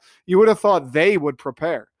football, you would have thought they would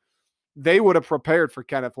prepare. They would have prepared for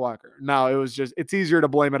Kenneth Walker. Now, it's easier to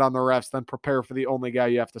blame it on the refs than prepare for the only guy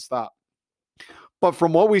you have to stop. But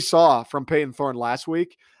from what we saw from Peyton Thorne last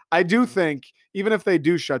week, I do think even if they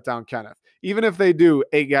do shut down Kenneth, even if they do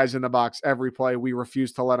 8 guys in the box every play, we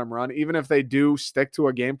refuse to let them run, even if they do stick to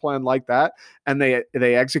a game plan like that and they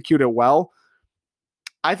execute it well,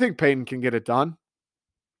 I think Peyton can get it done.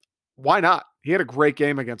 Why not? He had a great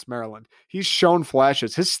game against Maryland. He's shown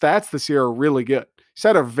flashes. His stats this year are really good. He's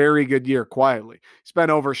had a very good year quietly. He's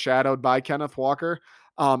been overshadowed by Kenneth Walker.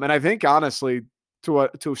 And I think, honestly,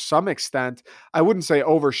 to some extent, I wouldn't say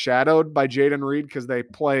overshadowed by Jaden Reed because they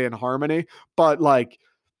play in harmony, but like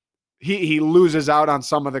he loses out on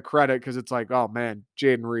some of the credit because it's like, oh man,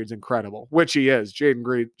 Jaden Reed's incredible, which he is.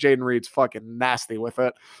 Jaden Reed's fucking nasty with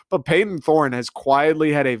it. But Peyton Thorne has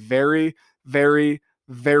quietly had a very, very,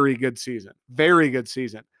 very good season. Very good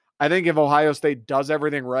season. I think if Ohio State does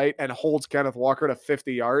everything right and holds Kenneth Walker to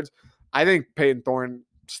 50 yards, I think Peyton Thorne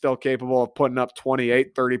still capable of putting up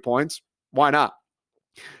 28, 30 points. Why not?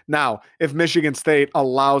 Now, if Michigan State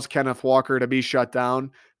allows Kenneth Walker to be shut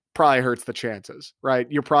down, probably hurts the chances, right?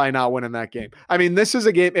 You're probably not winning that game. I mean, this is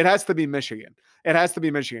a game. It has to be Michigan. It has to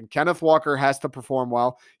be Michigan. Kenneth Walker has to perform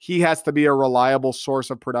well. He has to be a reliable source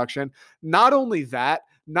of production. Not only that,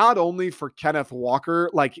 not only for Kenneth Walker,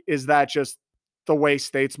 like, is that just the way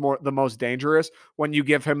State's the most dangerous when you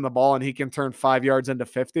give him the ball and he can turn 5 yards into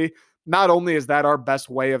 50. Not only is that our best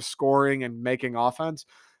way of scoring and making offense,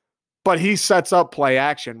 but he sets up play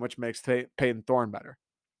action, which makes Peyton Thorne better.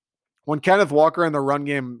 When Kenneth Walker in the run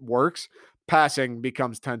game works, passing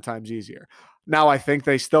becomes 10 times easier. Now, I think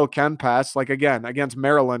they still can pass. Like, again, against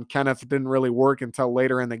Maryland, Kenneth didn't really work until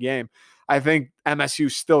later in the game. I think MSU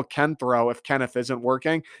still can throw if Kenneth isn't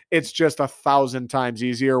working. It's just 1,000 times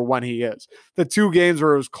easier when he is. The 2 games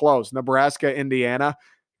where it was close, Nebraska, Indiana,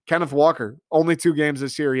 Kenneth Walker, only 2 games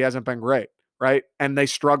this year, he hasn't been great, right? And they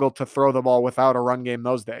struggled to throw the ball without a run game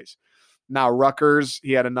those days. Now, Rutgers,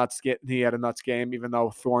 he had a nuts game, even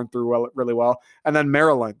though Thorne threw really well. And then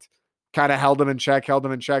Maryland kind of held him in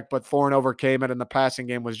check, but Thorne overcame it, and the passing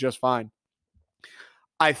game was just fine.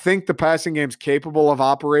 I think the passing game's capable of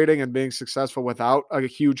operating and being successful without a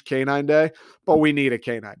huge canine day, but we need a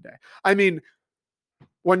canine day. I mean,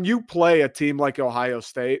 when you play a team like Ohio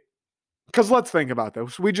State, because let's think about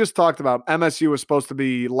this. We just talked about MSU was supposed to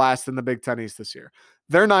be last in the Big Ten East this year.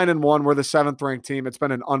 They're 9-1. We're the 7th ranked team. It's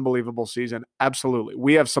been an unbelievable season. Absolutely.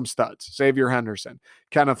 We have some studs. Xavier Henderson,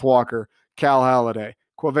 Kenneth Walker, Cal Halladay,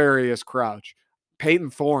 Quavarius Crouch,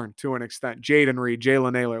 Peyton Thorne to an extent, Jaden Reed,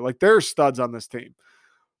 Jalen Naylor. Like, there are studs on this team.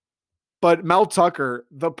 But Mel Tucker,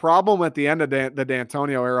 the problem at the end of the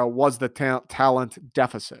D'Antonio era was the talent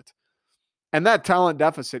deficit. And that talent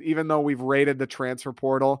deficit, even though we've raided the transfer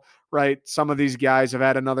portal, right? Some of these guys have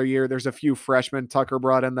had another year. There's a few freshmen Tucker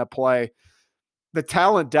brought in that play. The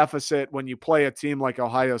talent deficit when you play a team like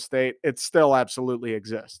Ohio State, it still absolutely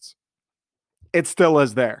exists. It still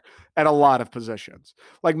is there. at a lot of positions.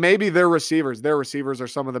 Like maybe their receivers are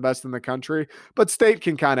some of the best in the country, but State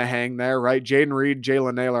can kind of hang there, right? Jaden Reed,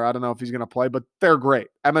 Jalen Naylor, I don't know if he's going to play, but they're great.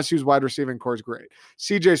 MSU's wide receiving core is great.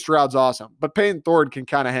 CJ Stroud's awesome, but Peyton Thorne can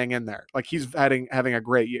kind of hang in there. Like he's having a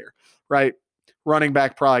great year, right? Running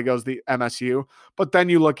back probably goes the MSU, but then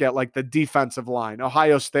you look at like the defensive line,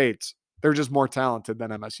 Ohio State's, they're just more talented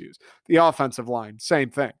than MSU's. The offensive line,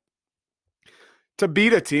 same thing. To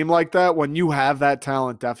beat a team like that when you have that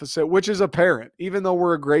talent deficit, which is apparent, even though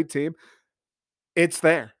we're a great team, it's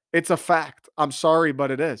there. It's a fact. I'm sorry,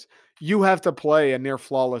 but it is. You have to play a near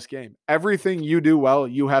flawless game. Everything you do well,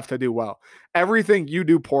 you have to do well. Everything you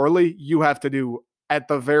do poorly, you have to do at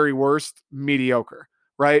the very worst mediocre,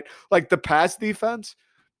 right? Like the pass defense,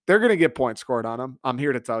 they're going to get points scored on them. I'm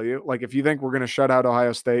here to tell you. Like if you think we're going to shut out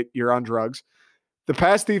Ohio State, you're on drugs. The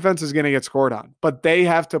pass defense is going to get scored on, but they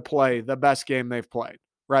have to play the best game they've played,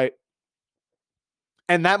 right?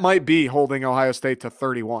 And that might be holding Ohio State to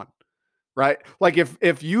 31, right? Like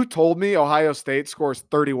if you told me Ohio State scores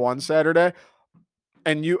 31 Saturday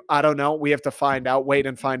and I don't know, we have to wait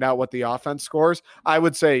and find out what the offense scores, I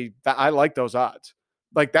would say that I like those odds.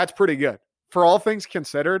 Like that's pretty good. For all things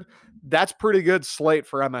considered, that's pretty good slate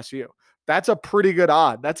for MSU. That's a pretty good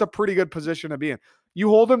odd. That's a pretty good position to be in. You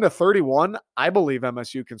hold them to 31, I believe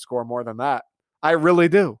MSU can score more than that. I really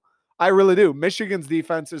do. I really do. Michigan's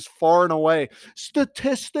defense is far and away,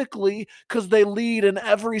 statistically, because they lead in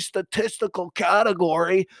every statistical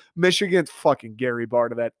category. Michigan's fucking Gary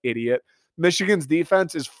Barta, that idiot. Michigan's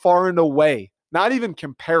defense is far and away, not even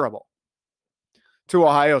comparable to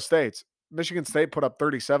Ohio State's. Michigan State put up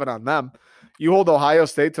 37 on them. You hold Ohio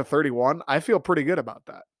State to 31, I feel pretty good about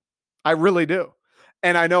that. I really do.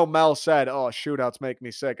 And I know Mel said, oh, shootouts make me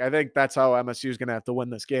sick. I think that's how MSU is going to have to win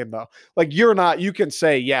this game, though. Like, you can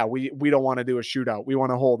say, yeah, we don't want to do a shootout. We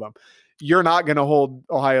want to hold them. You're not going to hold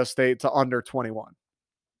Ohio State to under 21.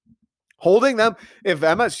 Holding them, if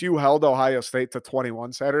MSU held Ohio State to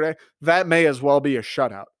 21 Saturday, that may as well be a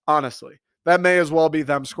shutout, honestly. That may as well be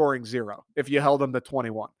them scoring 0 if you held them to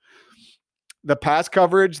 21. The pass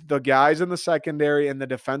coverage, the guys in the secondary, and the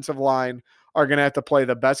defensive line are going to have to play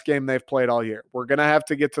the best game they've played all year. We're going to have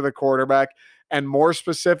to get to the quarterback. And more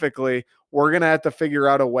specifically, we're going to have to figure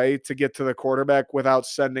out a way to get to the quarterback without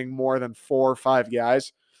sending more than 4 or 5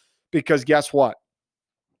 guys. Because guess what?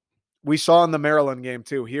 We saw in the Maryland game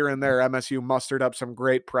too, here and there, MSU mustered up some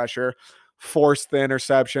great pressure, forced the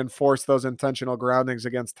interception, forced those intentional groundings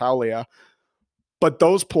against Taulia. But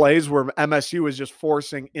those plays where MSU is just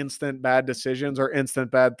forcing instant bad decisions or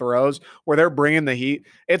instant bad throws where they're bringing the heat,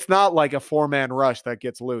 it's not like a 4-man rush that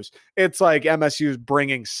gets loose. It's like MSU's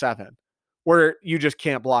bringing 7 where you just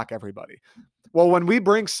can't block everybody. Well, when we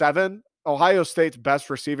bring 7, Ohio State's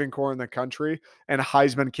best receiving core in the country and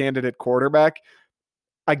Heisman candidate quarterback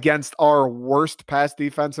against our worst pass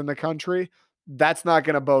defense in the country, that's not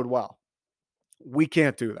going to bode well. We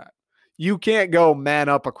can't do that. You can't go man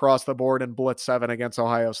up across the board and blitz 7 against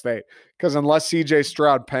Ohio State because unless CJ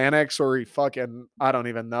Stroud panics or he fucking, I don't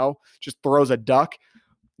even know, just throws a duck,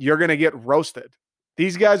 you're going to get roasted.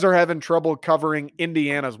 These guys are having trouble covering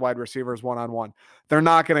Indiana's wide receivers one-on-one. They're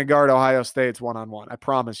not going to guard Ohio State's one-on-one. I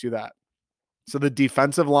promise you that. So the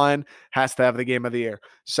defensive line has to have the game of the year.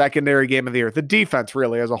 Secondary game of the year. The defense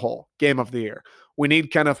really as a whole, game of the year. We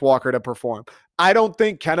need Kenneth Walker to perform. I don't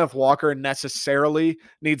think Kenneth Walker necessarily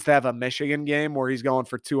needs to have a Michigan game where he's going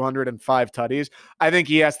for 205 tutties. I think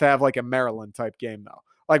he has to have like a Maryland type game though.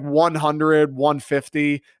 Like 100,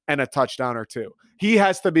 150, and a touchdown or 2. He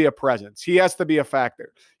has to be a presence. He has to be a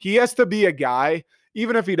factor. He has to be a guy,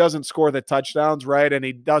 even if he doesn't score the touchdowns, right, and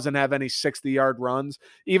he doesn't have any 60-yard runs,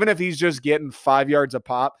 even if he's just getting 5 yards a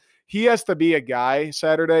pop, he has to be a guy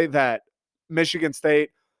Saturday that Michigan State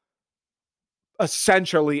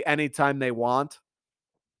essentially anytime they want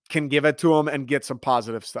can give it to him and get some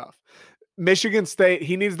positive stuff. Michigan State,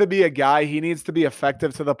 he needs to be a guy. He needs to be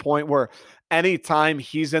effective to the point where anytime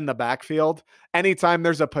he's in the backfield, anytime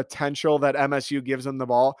there's a potential that MSU gives him the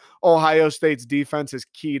ball, Ohio State's defense is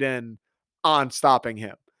keyed in on stopping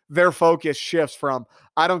him. Their focus shifts from,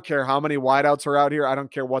 I don't care how many wideouts are out here. I don't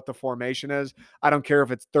care what the formation is. I don't care if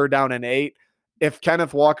it's 3rd down and 8. If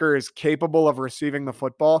Kenneth Walker is capable of receiving the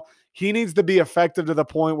football, he needs to be effective to the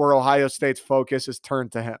point where Ohio State's focus is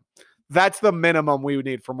turned to him. That's the minimum we would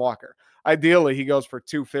need from Walker. Ideally, he goes for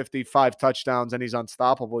 250, 5 touchdowns, and he's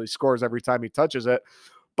unstoppable. He scores every time he touches it.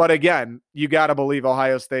 But again, you got to believe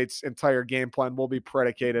Ohio State's entire game plan will be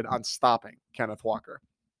predicated on stopping Kenneth Walker.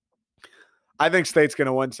 I think State's going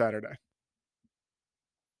to win Saturday.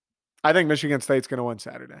 I think Michigan State's going to win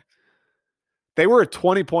Saturday. They were a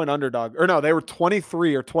 20-point underdog. Or no, they were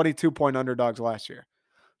 23 or 22-point underdogs last year.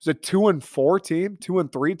 was a 2-4 team,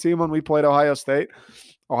 2-3 team when we played Ohio State.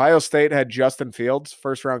 Ohio State had Justin Fields,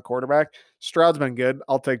 first round quarterback. Stroud's been good.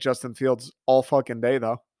 I'll take Justin Fields all fucking day,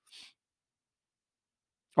 though.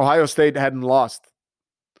 Ohio State hadn't lost.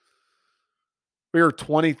 We were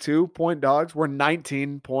 22-point dogs. We're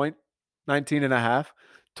 19 and a half,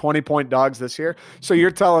 20-point dogs this year. So you're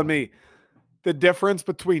telling me the difference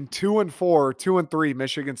between 2-4, 2-3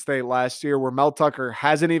 Michigan State last year, where Mel Tucker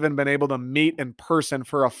hasn't even been able to meet in person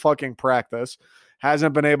for a fucking practice,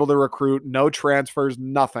 hasn't been able to recruit, no transfers,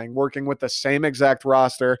 nothing, working with the same exact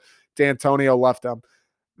roster D'Antonio left them.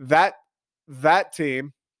 That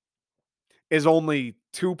team is only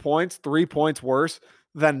 2 points, 3 points worse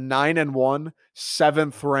than 9-1,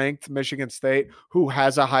 7th ranked Michigan State, who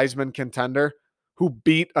has a Heisman contender, who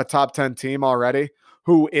beat a top 10 team already,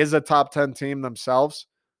 who is a top 10 team themselves.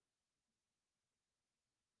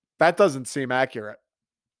 That doesn't seem accurate.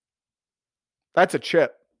 That's a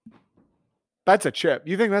chip. That's a chip.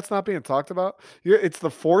 You think that's not being talked about? It's the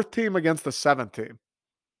 4th team against the 7th team.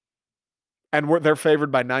 And they're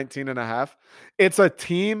favored by 19 and a half. It's a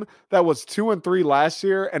team that was 2-3 last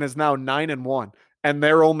year and is now 9-1. And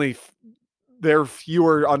they're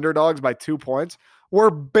fewer underdogs by 2 points.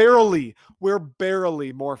 We're barely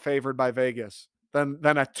more favored by Vegas than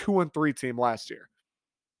a 2-3 team last year.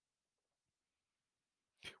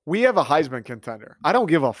 We have a Heisman contender. I don't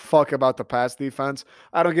give a fuck about the pass defense.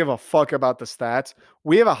 I don't give a fuck about the stats.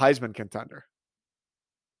 We have a Heisman contender.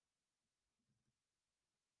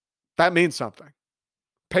 That means something.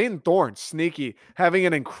 Peyton Thorne, sneaky, having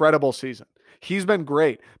an incredible season. He's been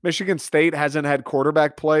great. Michigan State hasn't had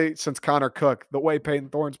quarterback play since Connor Cook, the way Peyton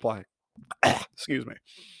Thorne's playing. Excuse me.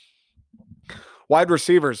 Wide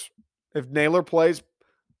receivers, if Naylor plays,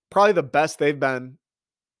 probably the best they've been,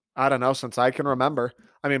 I don't know, since I can remember.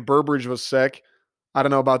 I mean, Burbridge was sick. I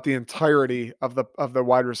don't know about the entirety of the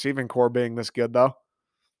wide receiving core being this good, though.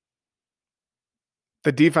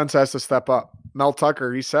 The defense has to step up. Mel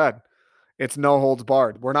Tucker, he said, it's no holds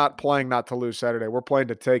barred. We're not playing not to lose Saturday. We're playing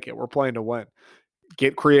to take it. We're playing to win.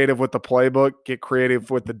 Get creative with the playbook. Get creative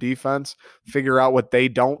with the defense. Figure out what they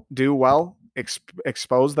don't do well.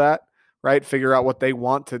 Expose that, right? Figure out what they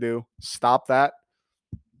want to do. Stop that.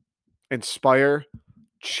 Inspire.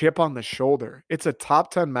 Chip on the shoulder. It's a top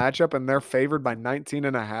 10 matchup, and they're favored by 19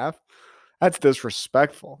 and a half. That's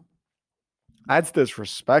disrespectful. That's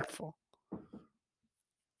disrespectful.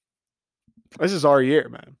 This is our year,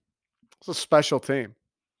 man. It's a special team.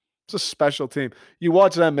 It's a special team. You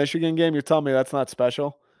watch that Michigan game, you're telling me that's not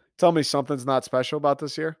special? Tell me something's not special about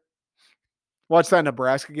this year? Watch that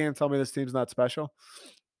Nebraska game, tell me this team's not special?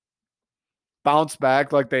 Bounce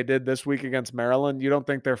back like they did this week against Maryland. You don't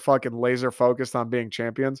think they're fucking laser focused on being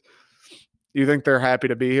champions? You think they're happy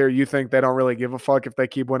to be here? You think they don't really give a fuck if they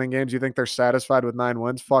keep winning games? You think they're satisfied with 9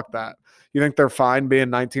 wins? Fuck that. You think they're fine being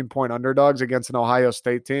 19-point underdogs against an Ohio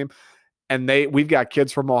State team? And we've got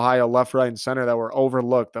kids from Ohio left, right, and center that were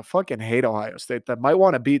overlooked that fucking hate Ohio State that might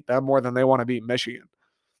want to beat them more than they want to beat Michigan.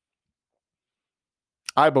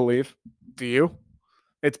 I believe. Do you?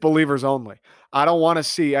 It's believers only. I don't want to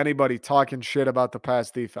see anybody talking shit about the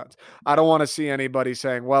pass defense. I don't want to see anybody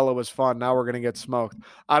saying, well, it was fun. Now we're going to get smoked.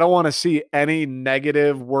 I don't want to see any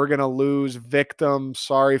negative, we're going to lose, victim,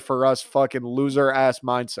 sorry for us, fucking loser ass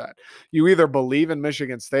mindset. You either believe in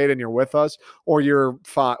Michigan State and you're with us, or you're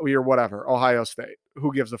whatever, Ohio State.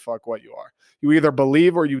 Who gives a fuck what you are? You either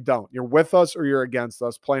believe or you don't. You're with us or you're against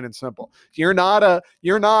us, plain and simple. You're not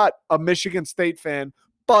a Michigan State fan,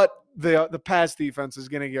 but the pass defense is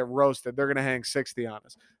going to get roasted. They're going to hang 60 on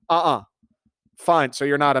us. Fine. So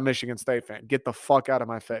you're not a Michigan State fan. Get the fuck out of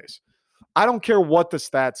my face. I don't care what the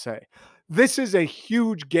stats say. This is a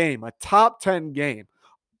huge game, a top 10 game,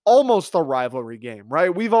 almost a rivalry game,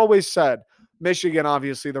 right? We've always said Michigan,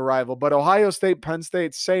 obviously the rival, but Ohio State, Penn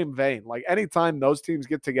State, same vein. Like anytime those teams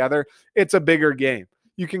get together, it's a bigger game.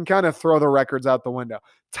 You can kind of throw the records out the window.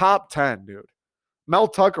 Top 10, dude. Mel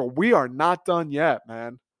Tucker, we are not done yet,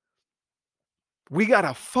 man. We got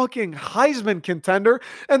a fucking Heisman contender,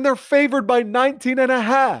 and they're favored by 19 and a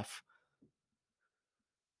half.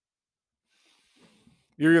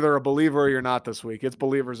 You're either a believer or you're not this week. It's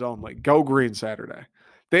believers only. Go Green Saturday.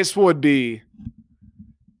 This would be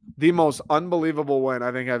the most unbelievable win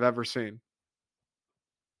I think I've ever seen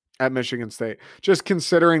at Michigan State. Just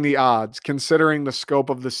considering the odds, considering the scope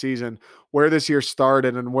of the season, where this year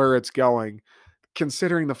started and where it's going.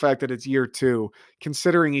 Considering the fact that it's year 2,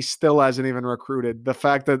 considering he still hasn't even recruited, the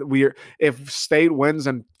fact that if State wins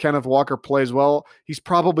and Kenneth Walker plays well, he's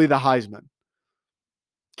probably the Heisman.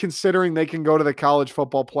 Considering they can go to the college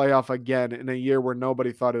football playoff again in a year where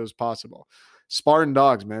nobody thought it was possible. Spartan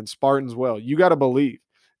dogs, man. Spartans will. You got to believe.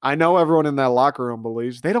 I know everyone in that locker room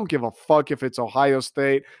believes they don't give a fuck if it's Ohio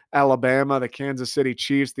State, Alabama, the Kansas City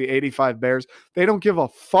Chiefs, the 85 Bears. They don't give a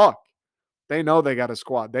fuck. They know they got a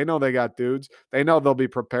squad. They know they got dudes. They know they'll be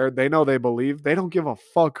prepared. They know they believe. They don't give a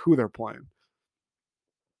fuck who they're playing.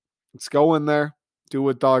 Let's go in there, do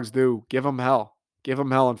what dogs do. Give them hell. Give them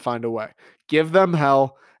hell and find a way. Give them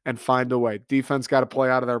hell and find a way. Defense got to play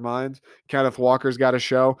out of their minds. Kenneth Walker's got to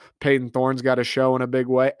show. Peyton Thorne's got to show in a big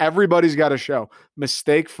way. Everybody's got to show.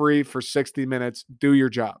 Mistake free for 60 minutes. Do your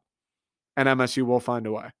job. And MSU will find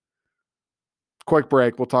a way. Quick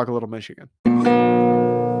break. We'll talk a little Michigan.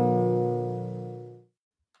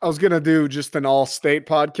 I was going to do just an all-state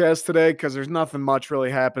podcast today because there's nothing much really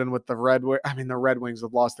happening with the Red Wings. I mean, the Red Wings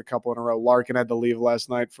have lost a couple in a row. Larkin had to leave last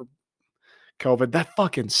night for COVID. That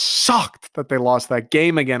fucking sucked that they lost that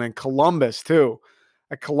game again in Columbus, too.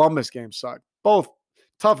 That Columbus game sucked. Both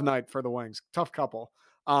tough night for the Wings. Tough couple.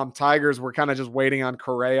 Tigers were kind of just waiting on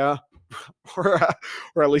Correa, or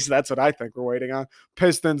at least that's what I think we're waiting on.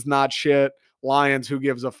 Pistons, not shit. Lions, who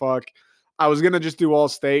gives a fuck? I was going to just do all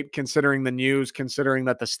state considering the news, considering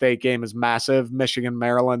that the state game is massive. Michigan,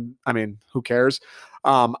 Maryland, I mean, who cares?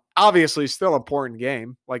 Obviously, still important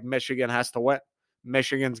game. Like, Michigan has to win.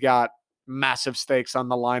 Michigan's got massive stakes on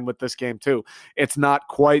the line with this game, too. It's not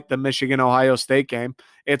quite the Michigan-Ohio State game.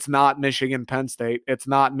 It's not Michigan-Penn State. It's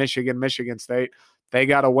not Michigan-Michigan State. They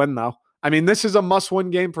got to win, though. I mean, this is a must-win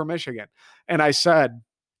game for Michigan. And I said,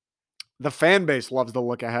 the fan base loves to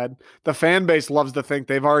look ahead. The fan base loves to think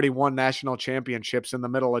they've already won national championships in the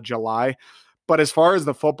middle of July. But as far as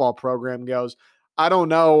the football program goes, I don't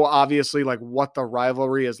know, obviously, like what the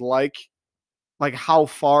rivalry is like how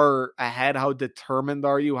far ahead, how determined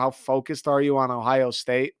are you? How focused are you on Ohio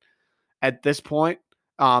State at this point?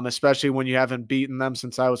 Especially when you haven't beaten them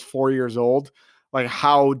since I was 4 years old. Like,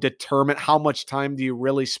 how determined, how much time do you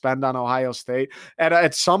really spend on Ohio State? And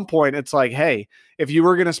at some point, it's like, hey, if you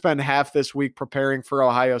were going to spend half this week preparing for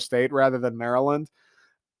Ohio State rather than Maryland,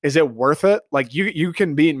 is it worth it? Like, you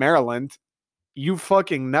can beat Maryland. You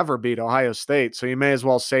fucking never beat Ohio State, so you may as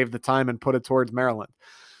well save the time and put it towards Maryland.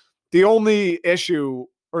 The only issue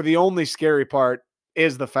or the only scary part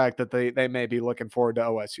is the fact that they may be looking forward to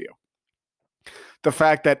OSU. The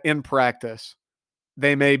fact that in practice,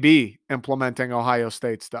 they may be implementing Ohio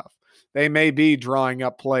State stuff. They may be drawing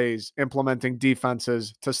up plays, implementing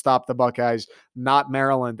defenses to stop the Buckeyes, not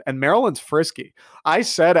Maryland. And Maryland's frisky. I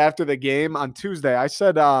said after the game on Tuesday, I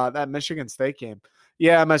said that Michigan State game,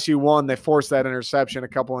 yeah, MSU won. They forced that interception, a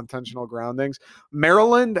couple intentional groundings.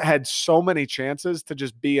 Maryland had so many chances to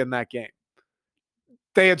just be in that game.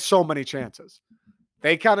 They had so many chances.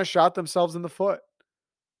 They kind of shot themselves in the foot.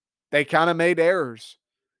 They kind of made errors.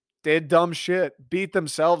 Did dumb shit, beat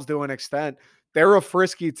themselves to an extent. They're a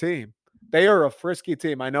frisky team. They are a frisky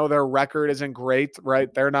team. I know their record isn't great,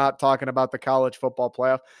 right? They're not talking about the college football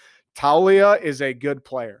playoff. Taulia is a good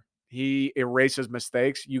player. He erases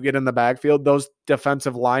mistakes. You get in the backfield, those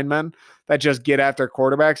defensive linemen that just get after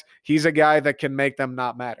quarterbacks, he's a guy that can make them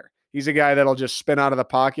not matter. He's a guy that'll just spin out of the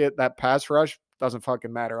pocket. That pass rush doesn't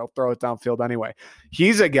fucking matter. I'll throw it downfield anyway.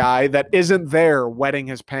 He's a guy that isn't there wetting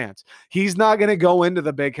his pants. He's not going to go into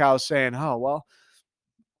the big house saying, oh, well,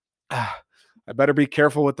 I better be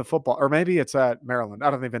careful with the football. Or maybe it's at Maryland. I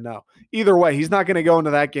don't even know. Either way, he's not going to go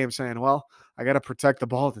into that game saying, well, I got to protect the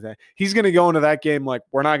ball today. He's going to go into that game like,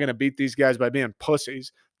 we're not going to beat these guys by being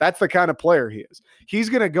pussies. That's the kind of player he is. He's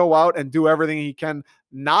going to go out and do everything he can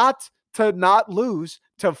not to not lose,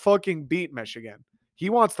 to fucking beat Michigan. He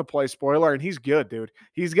wants to play spoiler, and he's good, dude.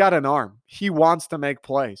 He's got an arm. He wants to make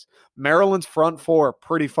plays. Maryland's front four,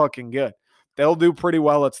 pretty fucking good. They'll do pretty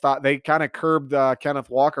well at stop. They kind of curbed Kenneth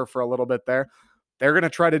Walker for a little bit there. They're going to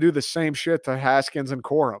try to do the same shit to Haskins and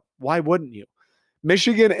Corum. Why wouldn't you?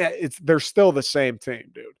 Michigan, they're still the same team,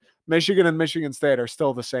 dude. Michigan and Michigan State are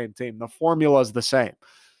still the same team. The formula is the same.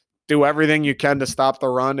 Do everything you can to stop the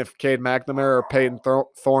run. If Cade McNamara or Peyton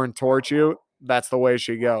Thorne torch you, that's the way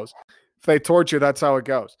she goes. If they torch you, that's how it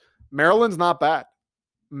goes. Maryland's not bad.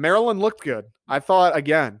 Maryland looked good. I thought,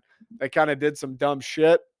 again, they kind of did some dumb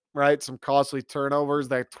shit, right? Some costly turnovers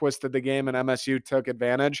that twisted the game, and MSU took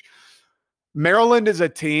advantage. Maryland is a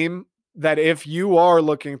team that if you are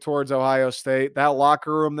looking towards Ohio State, that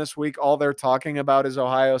locker room this week, all they're talking about is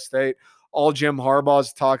Ohio State. All Jim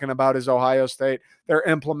Harbaugh's talking about is Ohio State. They're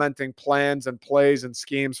implementing plans and plays and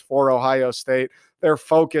schemes for Ohio State. They're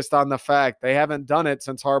focused on the fact they haven't done it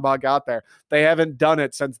since Harbaugh got there. They haven't done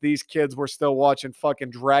it since these kids were still watching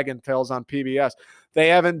fucking Dragon Tales on PBS. They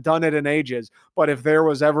haven't done it in ages. But if there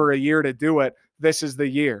was ever a year to do it, this is the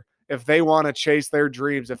year. If they want to chase their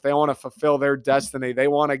dreams, if they want to fulfill their destiny, they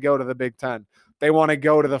want to go to the Big Ten. They want to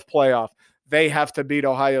go to the playoff. they have to beat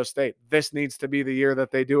Ohio State. This needs to be the year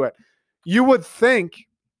that they do it. You would think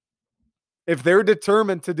if they're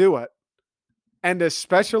determined to do it, and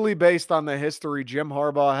especially based on the history Jim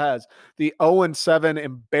Harbaugh has, the 0-7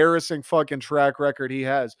 embarrassing fucking track record he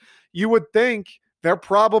has, you would think they're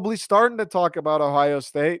probably starting to talk about Ohio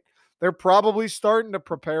State. They're probably starting to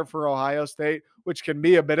prepare for Ohio State, which can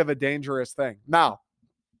be a bit of a dangerous thing. Now,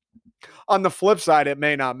 on the flip side, it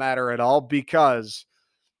may not matter at all because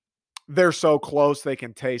they're so close they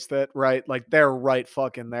can taste it, right? Like they're right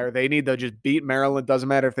fucking there. They need to just beat Maryland. Doesn't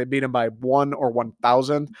matter if they beat them by 1 or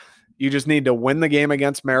 1,000. You just need to win the game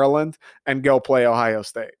against Maryland and go play Ohio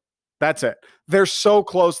State. That's it. They're so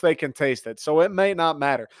close they can taste it. So it may not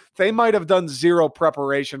matter. They might have done zero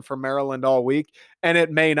preparation for Maryland all week, and it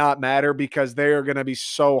may not matter because they are going to be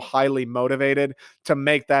so highly motivated to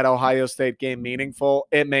make that Ohio State game meaningful.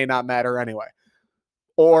 It may not matter anyway.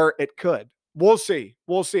 Or it could. We'll see.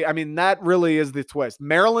 We'll see. I mean, that really is the twist.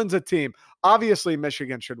 Maryland's a team. Obviously,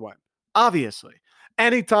 Michigan should win. Obviously.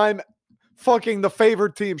 Anytime fucking the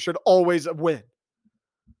favored team should always win.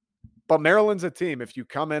 But Maryland's a team. If you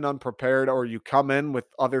come in unprepared or you come in with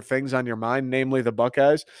other things on your mind, namely the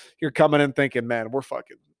Buckeyes, you're coming in thinking, man,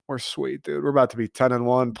 we're sweet, dude. We're about to be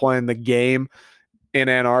 10-1 playing the game in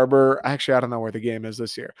Ann Arbor. Actually, I don't know where the game is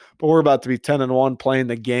this year, but we're about to be 10-1 playing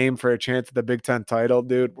the game for a chance at the Big Ten title,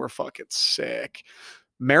 dude. We're fucking sick.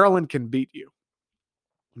 Maryland can beat you.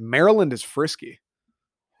 Maryland is frisky.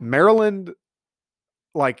 Maryland,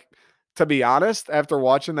 like, to be honest, after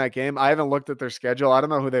watching that game, I haven't looked at their schedule. I don't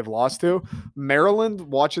know who they've lost to. Maryland,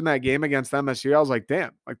 watching that game against MSU, I was like,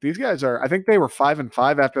 damn, like these guys are, I think they were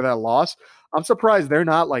 5-5 after that loss. I'm surprised they're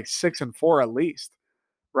not like 6-4 at least.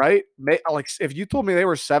 Right? Like if you told me they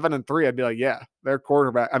were 7-3, I'd be like, yeah, their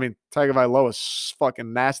quarterback. I mean, Tagovailoa is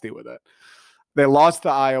fucking nasty with it. They lost to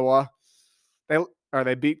Iowa.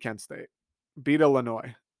 They beat Kent State, beat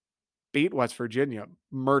Illinois, beat West Virginia,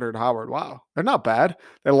 murdered Howard. Wow, they're not bad.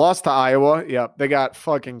 They lost to Iowa. Yep, they got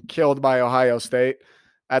fucking killed by Ohio State.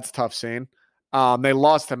 That's a tough scene. They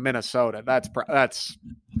lost to Minnesota. That's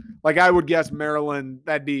like I would guess Maryland,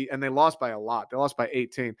 and they lost by a lot. They lost by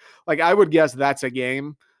 18. Like I would guess that's a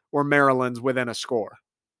game where Maryland's within a score.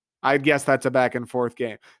 I'd guess that's a back and forth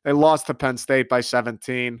game. They lost to Penn State by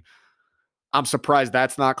 17. I'm surprised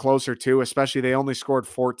that's not closer too, especially they only scored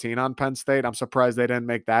 14 on Penn State. I'm surprised they didn't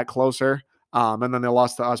make that closer. And then they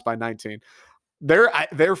lost to us by 19.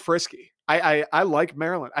 They're frisky. I like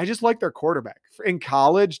Maryland. I just like their quarterback. In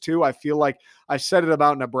college, too, I feel like I've said it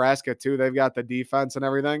about Nebraska, too. They've got the defense and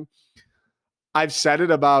everything. I've said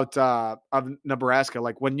it about of Nebraska.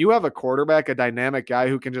 Like when you have a quarterback, a dynamic guy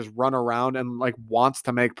who can just run around and like wants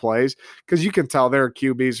to make plays, because you can tell there are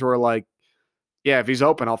QBs who are like, yeah, if he's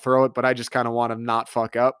open, I'll throw it, but I just kind of want to not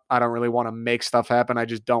fuck up. I don't really want to make stuff happen. I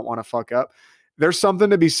just don't want to fuck up. There's something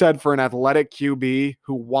to be said for an athletic QB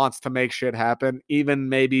who wants to make shit happen, even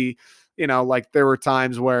maybe – like there were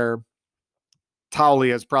times where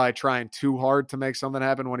Taulia is probably trying too hard to make something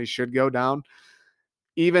happen when he should go down.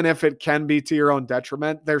 Even if it can be to your own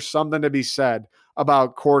detriment, there's something to be said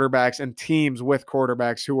about quarterbacks and teams with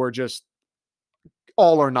quarterbacks who are just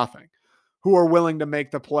all or nothing, who are willing to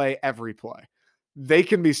make the play every play. They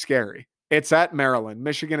can be scary. It's at Maryland.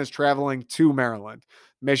 Michigan is traveling to Maryland.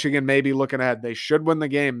 Michigan may be looking ahead. They should win the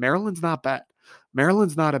game. Maryland's not bad.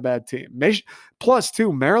 Maryland's not a bad team. Plus,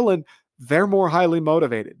 too, Maryland, they're more highly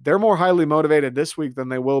motivated. They're more highly motivated this week than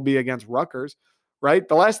they will be against Rutgers, right?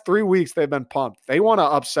 The last 3 weeks, they've been pumped. They want to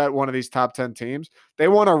upset one of these top 10 teams. They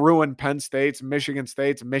want to ruin Penn State's, Michigan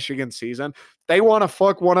season. They want to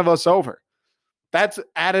fuck one of us over. That's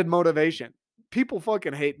added motivation. People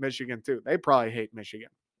fucking hate Michigan, too. They probably hate Michigan.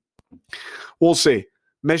 We'll see.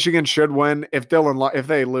 Michigan should win. If they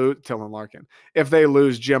lose,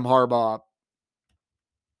 Jim Harbaugh,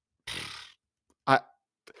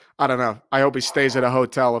 I don't know. I hope he stays at a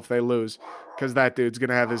hotel if they lose, because that dude's going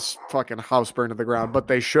to have his fucking house burned to the ground. But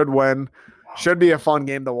they should win. Should be a fun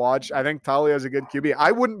game to watch. I think Talia is a good QB.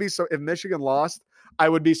 I wouldn't be if Michigan lost, I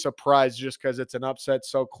would be surprised just because it's an upset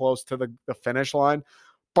so close to the finish line.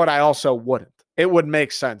 But I also wouldn't. It would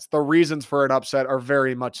make sense. The reasons for an upset are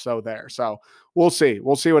very much so there. So we'll see.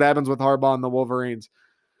 We'll see what happens with Harbaugh and the Wolverines.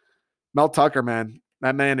 Mel Tucker, man.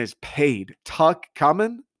 That man is paid. Tuck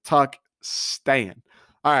coming, Tuck staying.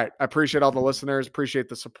 All right. I appreciate all the listeners. Appreciate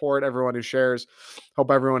the support, everyone who shares.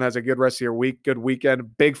 Hope everyone has a good rest of your week, good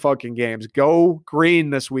weekend. Big fucking games. Go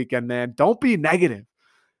green this weekend, man. Don't be negative.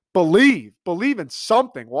 Believe in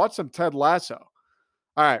something. Watch some Ted Lasso.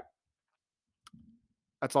 All right.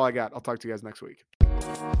 That's all I got. I'll talk to you guys next week.